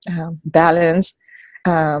balance.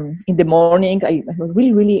 In the morning, I'm a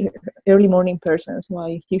really, really early morning person, so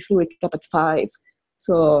I usually wake up at 5.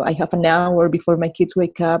 So I have an hour before my kids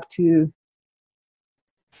wake up to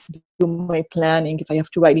do my planning. If I have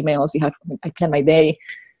to write emails, I plan my day.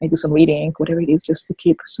 I do some reading, whatever it is, just to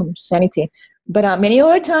keep some sanity. But many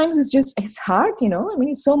other times it's hard,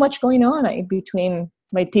 it's so much going on between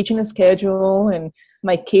my teaching schedule and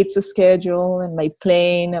my kids' schedule and my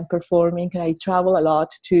playing and performing. And I travel a lot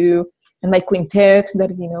too. And my quintet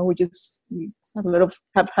that, we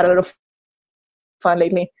have had a lot of fun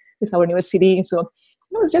lately with our newest CD. So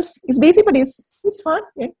it's busy, but it's fun.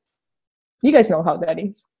 Yeah. You guys know how that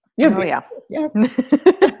is. Yeah.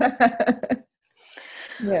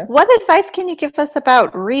 Yeah. What advice can you give us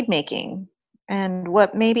about reed making, and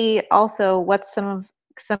what's some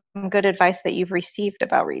good advice that you've received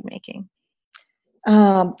about reed making?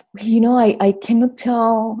 I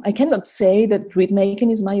cannot say that reed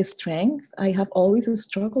making is my strength. I have always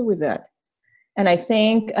struggled with that. And I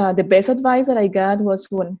think the best advice that I got was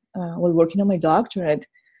when while working on my doctorate,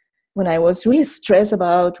 when I was really stressed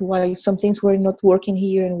about why some things were not working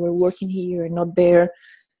here and were working here and not there.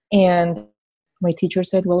 And my teacher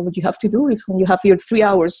said, well, what you have to do is when you have your 3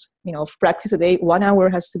 hours, of practice a day, 1 hour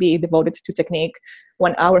has to be devoted to technique.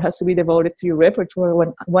 1 hour has to be devoted to your repertoire.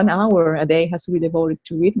 1 hour a day has to be devoted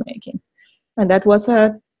to reed making. And that was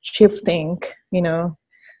a shifting,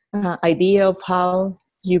 idea of how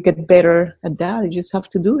you get better at that. You just have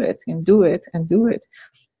to do it and do it and do it.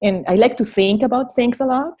 And I like to think about things a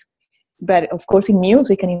lot, but of course in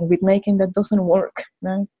music and in beat making, that doesn't work,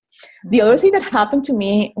 right? The other thing that happened to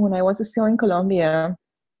me when I was still in Colombia,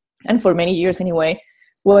 and for many years anyway,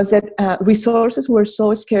 was that resources were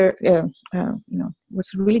so scarce. It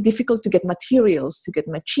was really difficult to get materials, to get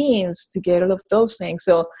machines, to get all of those things.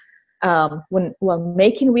 So while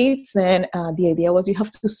making reeds, then the idea was you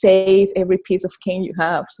have to save every piece of cane you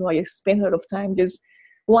have. So I spent a lot of time just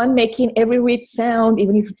making every reed sound,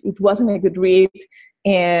 even if it wasn't a good reed,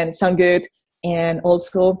 and sound good, and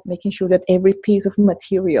also making sure that every piece of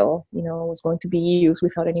material, was going to be used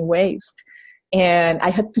without any waste. And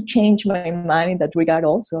I had to change my mind in that regard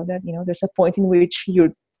also, that, there's a point in which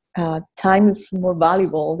your time is more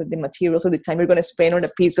valuable than the materials or the time you're going to spend on a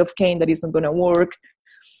piece of cane that is not going to work.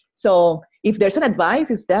 So if there's an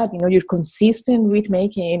advice, is that, you're consistent with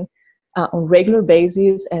making on regular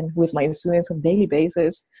basis, and with my students on daily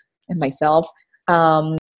basis, and myself,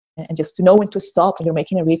 and just to know when to stop when you're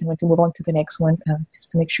making a read and when to move on to the next one,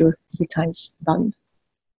 just to make sure your time's valued.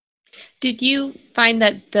 Did you find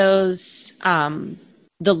that those,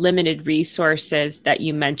 the limited resources that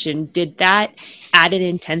you mentioned, did that add an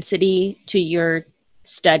intensity to your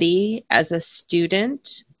study as a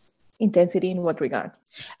student? Intensity in what regard?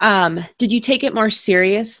 Did you take it more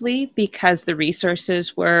seriously because the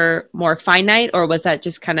resources were more finite, or was that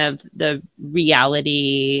just kind of the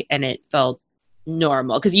reality and it felt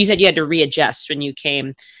normal? Because you said you had to readjust when you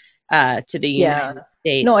came to the United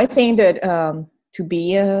States. No, I think that to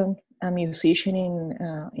be a musician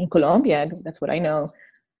in Colombia, that's what I know.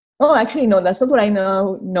 Oh, actually, no, that's not what I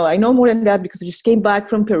know. No, I know more than that, because I just came back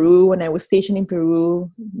from Peru when I was stationed in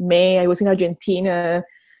Peru. I was in Argentina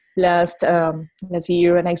last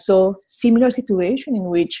year, and I saw similar situation in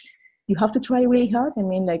which you have to try really hard. I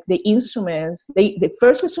mean, like the instruments, the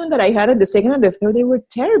first bassoon that I had, and the second and the third, they were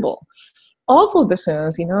terrible, awful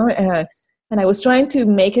bassoons, and I was trying to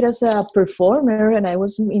make it as a performer, and I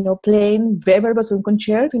was, playing Weber bassoon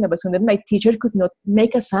concerto in a bassoon that my teacher could not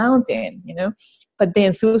make a sound in, But the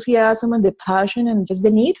enthusiasm and the passion and just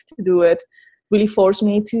the need to do it really forced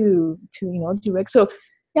me to direct. So,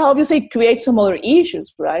 yeah, obviously it creates some other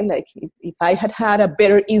issues, right? Like if I had had a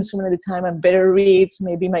better instrument at the time and better reeds,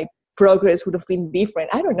 maybe my progress would have been different.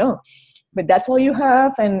 I don't know. But that's all you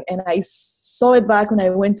have. And I saw it back when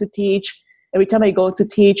I went to teach. Every time I go to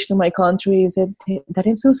teach to my country, is that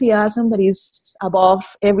enthusiasm that is above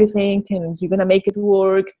everything, and you're going to make it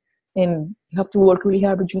work, and you have to work really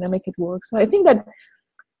hard, but you're going to make it work. So I think that,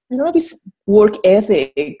 I don't know if it's work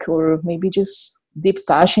ethic or maybe just deep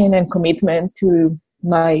passion and commitment to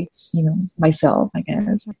myself, I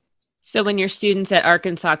guess. So when your students at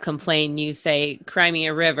Arkansas complain, you say, "Cry me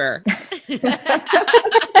a river."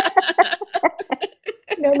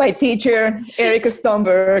 My teacher, Eric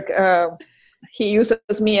Stomberg, he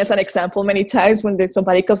uses me as an example many times when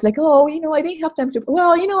somebody comes like, "Oh, I didn't have time to."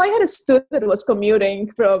 Well, I had a student that was commuting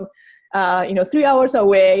from, 3 hours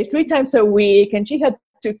away, 3 times a week, and she had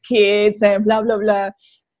 2 kids and blah, blah, blah.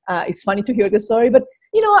 It's funny to hear the story, but,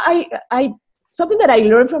 I something that I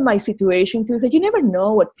learned from my situation too is that you never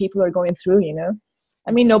know what people are going through,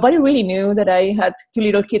 I mean, nobody really knew that I had 2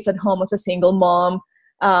 little kids at home as a single mom,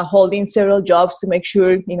 holding several jobs to make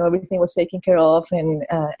sure, everything was taken care of,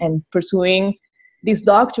 and pursuing this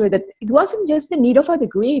doctorate, that it wasn't just the need of a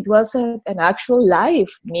degree, it was an actual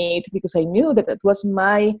life need, because I knew that was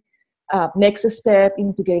my next step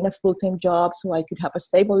into getting a full-time job so I could have a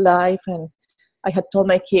stable life. And I had told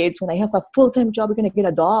my kids, when I have a full-time job, we're going to get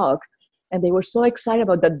a dog. And they were so excited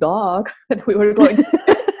about the dog that we were going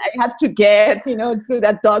I had to get, through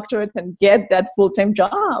that doctorate and get that full-time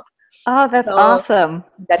job. Oh, that's awesome.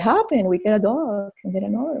 That happened. We get a dog and then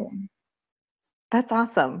another one. That's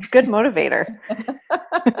awesome. Good motivator.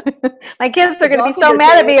 My kids are going to be so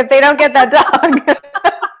mad at me if they don't get that dog.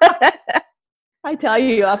 I tell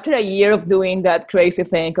you, after a year of doing that crazy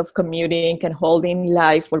thing of commuting and holding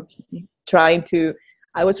life or trying to,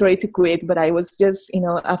 I was ready to quit, but I was just,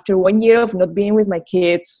 after 1 year of not being with my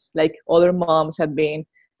kids, like other moms had been,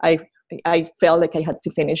 I felt like I had to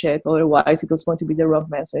finish it. Otherwise, it was going to be the wrong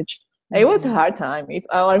message. It was a hard time.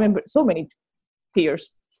 I remember so many tears.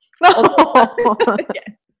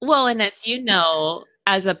 Yes. Well, and as you know,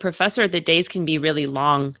 as a professor, the days can be really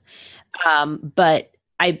long. But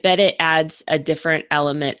I bet it adds a different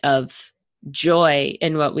element of joy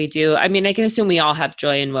in what we do. I mean, I can assume we all have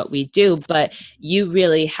joy in what we do, but you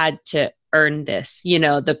really had to earn this.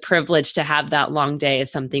 The privilege to have that long day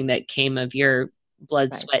is something that came of your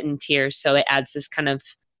blood, sweat, and tears. So it adds this kind of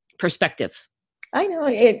perspective. I know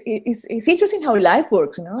it's interesting how life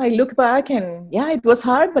works. I look back and it was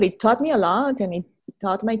hard, but it taught me a lot, and it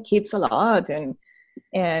taught my kids a lot. And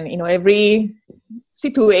every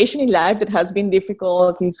situation in life that has been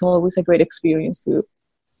difficult is always a great experience to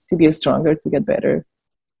be stronger, to get better.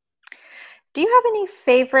 Do you have any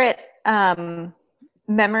favorite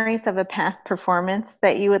memories of a past performance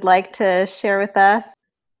that you would like to share with us?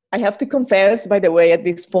 I have to confess, by the way, at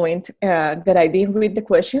this point, that I didn't read the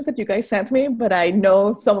questions that you guys sent me, but I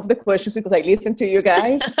know some of the questions because I listened to you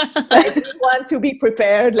guys. I didn't want to be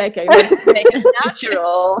prepared, like I want to make it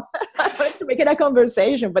natural. I want to make it a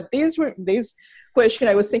conversation. But this question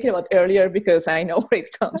I was thinking about earlier because I know where it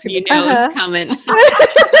comes. You know it's coming.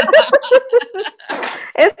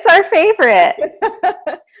 It's our favorite.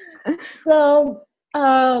 So,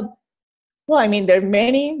 well, I mean, there are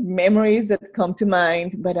many memories that come to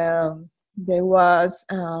mind, but there was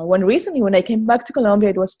one recently when I came back to Colombia.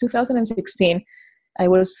 It was 2016. I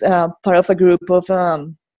was part of a group of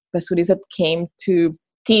bassoonists that came to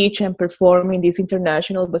teach and perform in this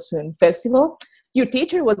international bassoon festival. Your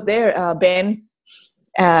teacher was there, Ben,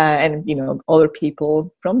 and other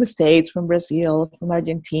people from the States, from Brazil, from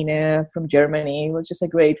Argentina, from Germany. It was just a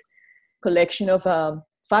great collection of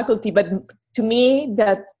faculty. But to me,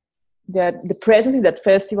 that the presence in that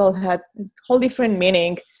festival had a whole different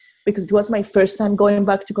meaning because it was my first time going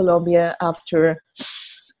back to Colombia after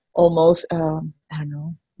almost,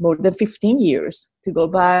 more than 15 years to go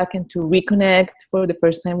back and to reconnect for the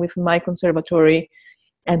first time with my conservatory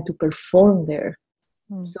and to perform there.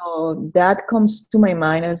 So that comes to my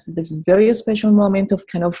mind as this very special moment of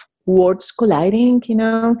kind of worlds colliding,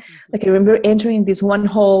 Like I remember entering this one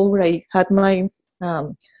hall where I had my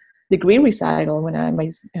degree recital my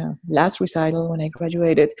last recital when I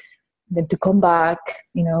graduated, then to come back,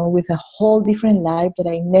 with a whole different life that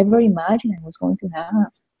I never imagined I was going to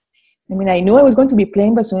have. I mean, I knew I was going to be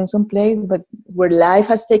playing bassoon someplace, but where life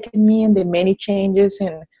has taken me and the many changes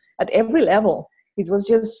and at every level, it was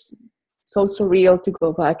just so surreal to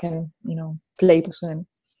go back and, play bassoon.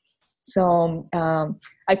 So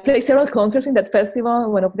I played several concerts in that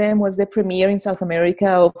festival. One of them was the premiere in South America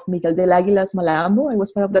of Miguel del Águila's Malambo. I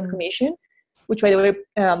was part of that commission, which, by the way,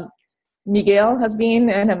 Miguel has been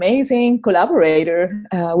an amazing collaborator.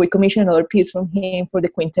 We commissioned another piece from him for the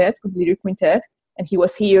quintet, for the lyric quintet. And he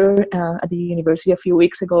was here at the university a few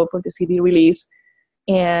weeks ago for the CD release.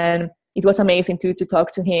 And it was amazing to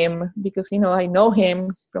talk to him because, I know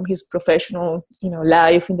him from his professional,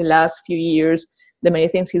 life in the last few years, the many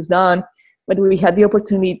things he's done. But we had the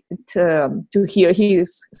opportunity to hear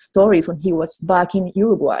his stories when he was back in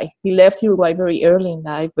Uruguay. He left Uruguay very early in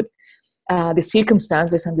life, but the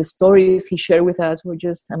circumstances and the stories he shared with us were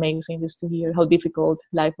just amazing, just to hear how difficult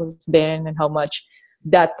life was then and how much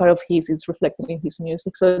that part of his is reflected in his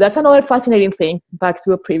music. So that's another fascinating thing, back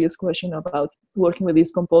to a previous question about working with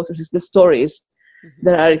these composers, is the stories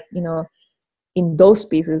that are, in those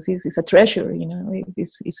pieces is a treasure,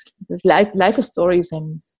 it's life stories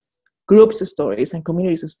and groups stories and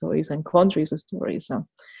communities stories and countries stories. So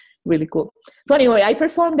really cool. So anyway, I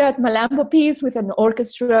performed that Malambo piece with an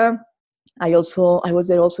orchestra. I was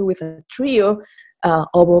there also with a trio,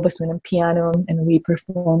 oboe, bassoon, and piano, and we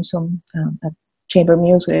performed some chamber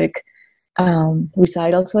music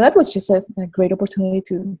recital. So that was just a great opportunity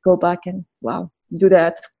to go back and do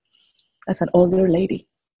that as an older lady.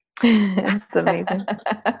 That's amazing.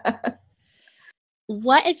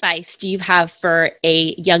 What advice do you have for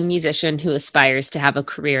a young musician who aspires to have a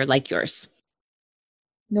career like yours?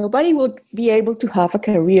 Nobody would be able to have a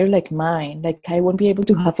career like mine. Like I won't be able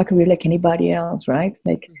to have a career like anybody else, right?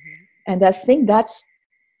 And I think that's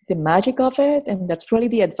the magic of it, and that's probably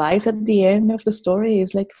the advice at the end of the story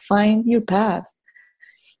is find your path.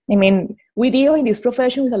 I mean, we deal in this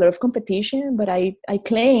profession with a lot of competition, but I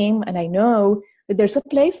claim and I know that there's a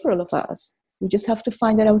place for all of us. We just have to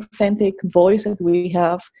find that authentic voice that we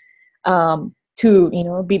have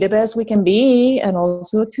to be the best we can be, and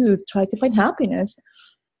also to try to find happiness.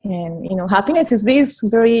 And happiness is this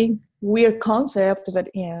very weird concept, but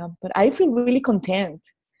I feel really content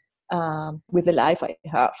with the life I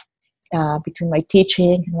have, between my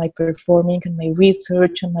teaching and my performing and my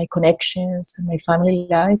research and my connections and my family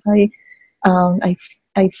life.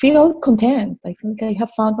 I feel content. I feel like I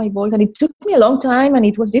have found my voice, and it took me a long time, and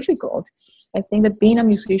it was difficult. I think that being a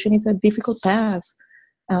musician is a difficult path,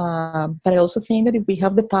 but I also think that if we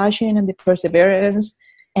have the passion and the perseverance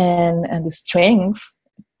and the strength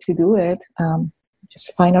to do it,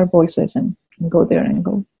 just find our voices and go there and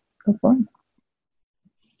go for it.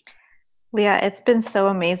 Leah, it's been so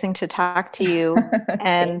amazing to talk to you.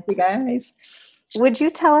 And thank you guys. Would you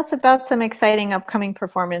tell us about some exciting upcoming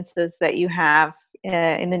performances that you have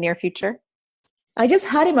in the near future? I just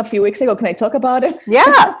had him a few weeks ago. Can I talk about it?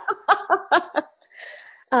 Yeah.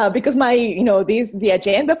 Because the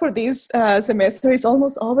agenda for this semester is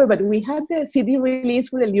almost over, but we had the CD release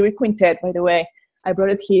for the Lyric Quintet, by the way. I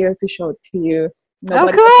brought it here to show it to you.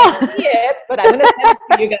 Nobody cool. Yet, but I'm going to send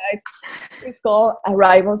it to you guys. It's called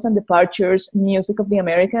Arrivals and Departures, Music of the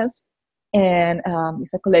Americas. And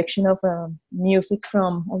it's a collection of music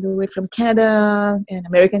from all the way from Canada, an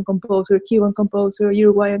American composer, Cuban composer,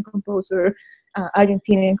 Uruguayan composer,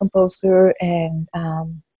 Argentinian composer, and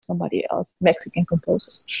somebody else, Mexican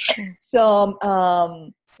composer. So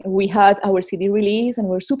we had our CD release, and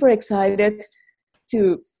we're super excited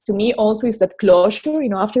to me also is that closure,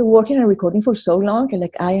 after working and recording for so long,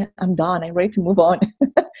 I'm done, I'm ready to move on.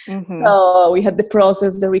 Mm-hmm. So we had the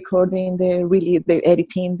process, the recording, the release, the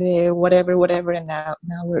editing, the whatever, and now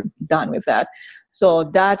we're done with that. So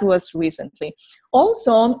that was recently.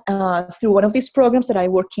 Also, through one of these programs that I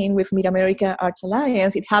work in with Mid-America Arts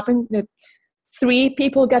Alliance, it happened that 3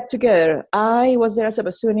 people got together. I was there as a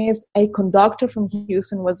bassoonist, a conductor from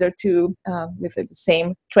Houston was there too, with the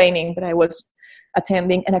same training that I was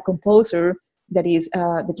attending, and a composer that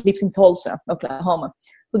lives in Tulsa, Oklahoma.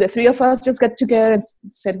 So the 3 of us just got together and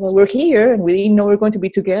said, well, we're here and we didn't know we're going to be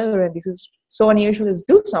together and this is so unusual, let's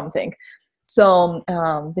do something. So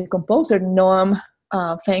the composer, Noam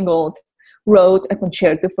Feingold, wrote a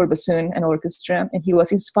concerto for bassoon and orchestra, and he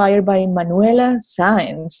was inspired by Manuela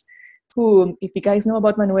Sáenz, who, if you guys know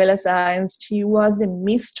about Manuela Sáenz, she was the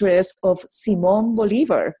mistress of Simón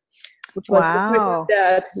Bolívar, which was the person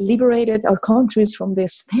that liberated our countries from the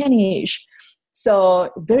Spanish.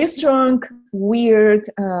 So very strong, weird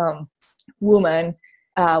woman,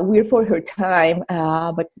 weird for her time,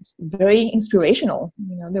 but very inspirational,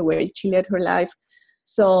 the way she led her life.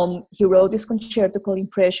 So he wrote this concerto called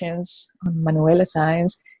Impressions on Manuela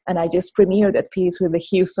Sáenz, and I just premiered that piece with the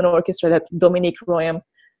Houston Orchestra that Dominique Royam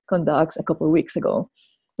conducts a couple of weeks ago.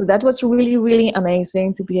 So that was really, really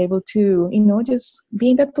amazing to be able to, just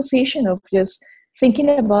be in that position of just thinking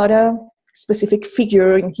about a specific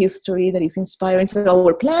figure in history that is inspiring. So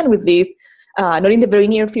our plan with this, not in the very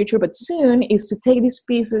near future, but soon, is to take this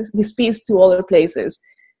piece to other places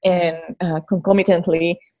and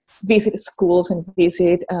concomitantly visit schools and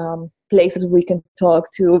visit places where we can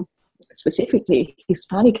talk to specifically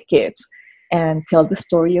Hispanic kids and tell the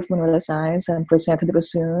story of Manuela Sáenz and present the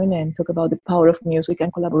bassoon and talk about the power of music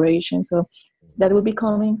and collaboration. So that will be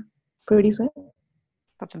coming pretty soon.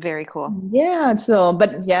 That's very cool. Yeah.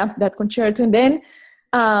 That concerto. And then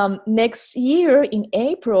next year in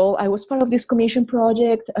April, I was part of this commission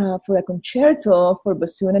project for a concerto for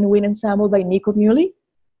bassoon and wind ensemble by Nico Muhly.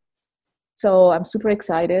 So I'm super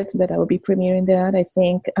excited that I will be premiering that. I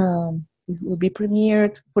think this will be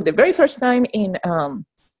premiered for the very first time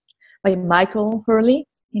by Michael Hurley.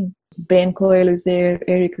 Ben Coelho is there,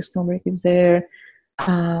 Eric Stomberg is there,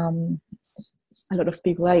 a lot of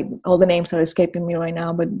people. All the names are escaping me right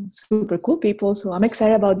now, but super cool people. So I'm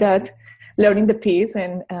excited about that, learning the piece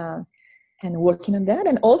and working on that.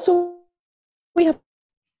 And also we have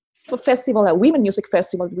a festival, a women music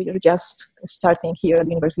festival. We are just starting here at the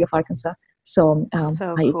University of Arkansas. So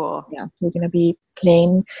cool. Yeah, we're going to be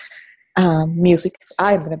playing music.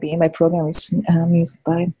 I'm going to be in my program is music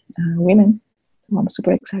by women. So I'm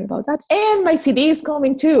super excited about that. And my CD is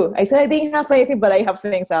coming too. I said I didn't have anything, but I have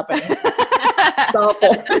things happening.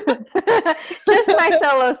 Just my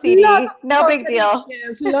solo CD. No big deal.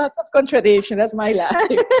 Lots of contradictions. That's my life.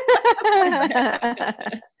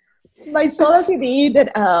 My solo CD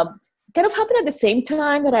that kind of happened at the same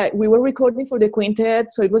time that we were recording for the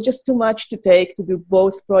quintet. So it was just too much to take to do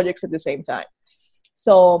both projects at the same time.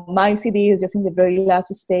 So my CD is just in the very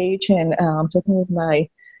last stage, and I'm talking with my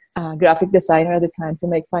graphic designer at the time to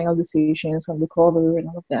make final decisions on the cover and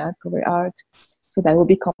all of that, cover art. So that will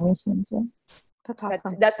be coming soon. So that's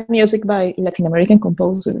awesome. That's music by Latin American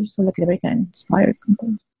composers, so Latin American inspired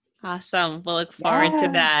composers. Awesome. We'll look forward to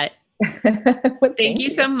that. Well, thank you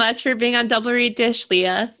so much for being on Double Reed Dish,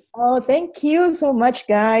 Leah. Oh, thank you so much,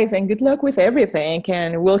 guys, and good luck with everything.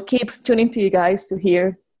 And we'll keep tuning to you guys to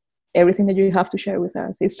hear everything that you have to share with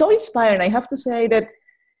us. It's so inspiring. I have to say that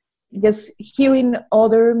just hearing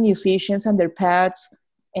other musicians and their paths,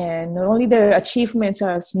 and not only their achievements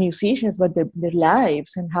as musicians, but their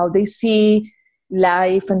lives and how they see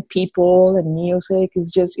life and people and music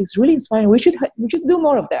is really inspiring. We should do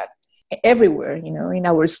more of that everywhere, in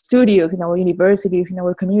our studios, in our universities, in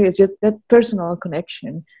our communities. Just that personal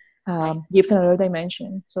connection gives another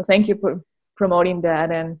dimension. So thank you for promoting that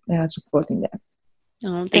and supporting that.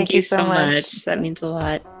 Oh, thank you so much. That means a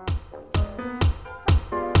lot.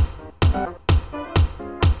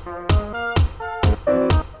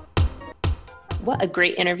 a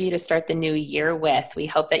great interview to start the new year with. We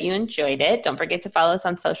hope that you enjoyed it. Don't forget to follow us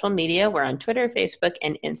on social media. We're on Twitter, Facebook,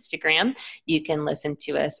 and Instagram. You can listen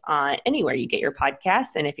to us on anywhere you get your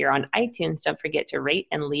podcasts. And if you're on iTunes, don't forget to rate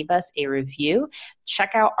and leave us a review.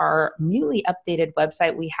 Check out our newly updated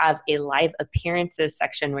website. We have a live appearances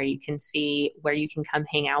section where you can see where you can come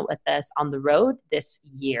hang out with us on the road this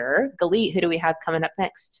year. Galit, who do we have coming up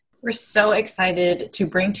next? We're so excited to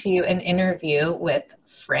bring to you an interview with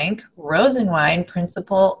Frank Rosenwein,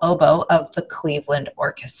 principal oboe of the Cleveland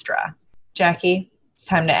Orchestra. Jackie, it's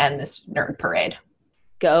time to end this nerd parade.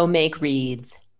 Go make reads.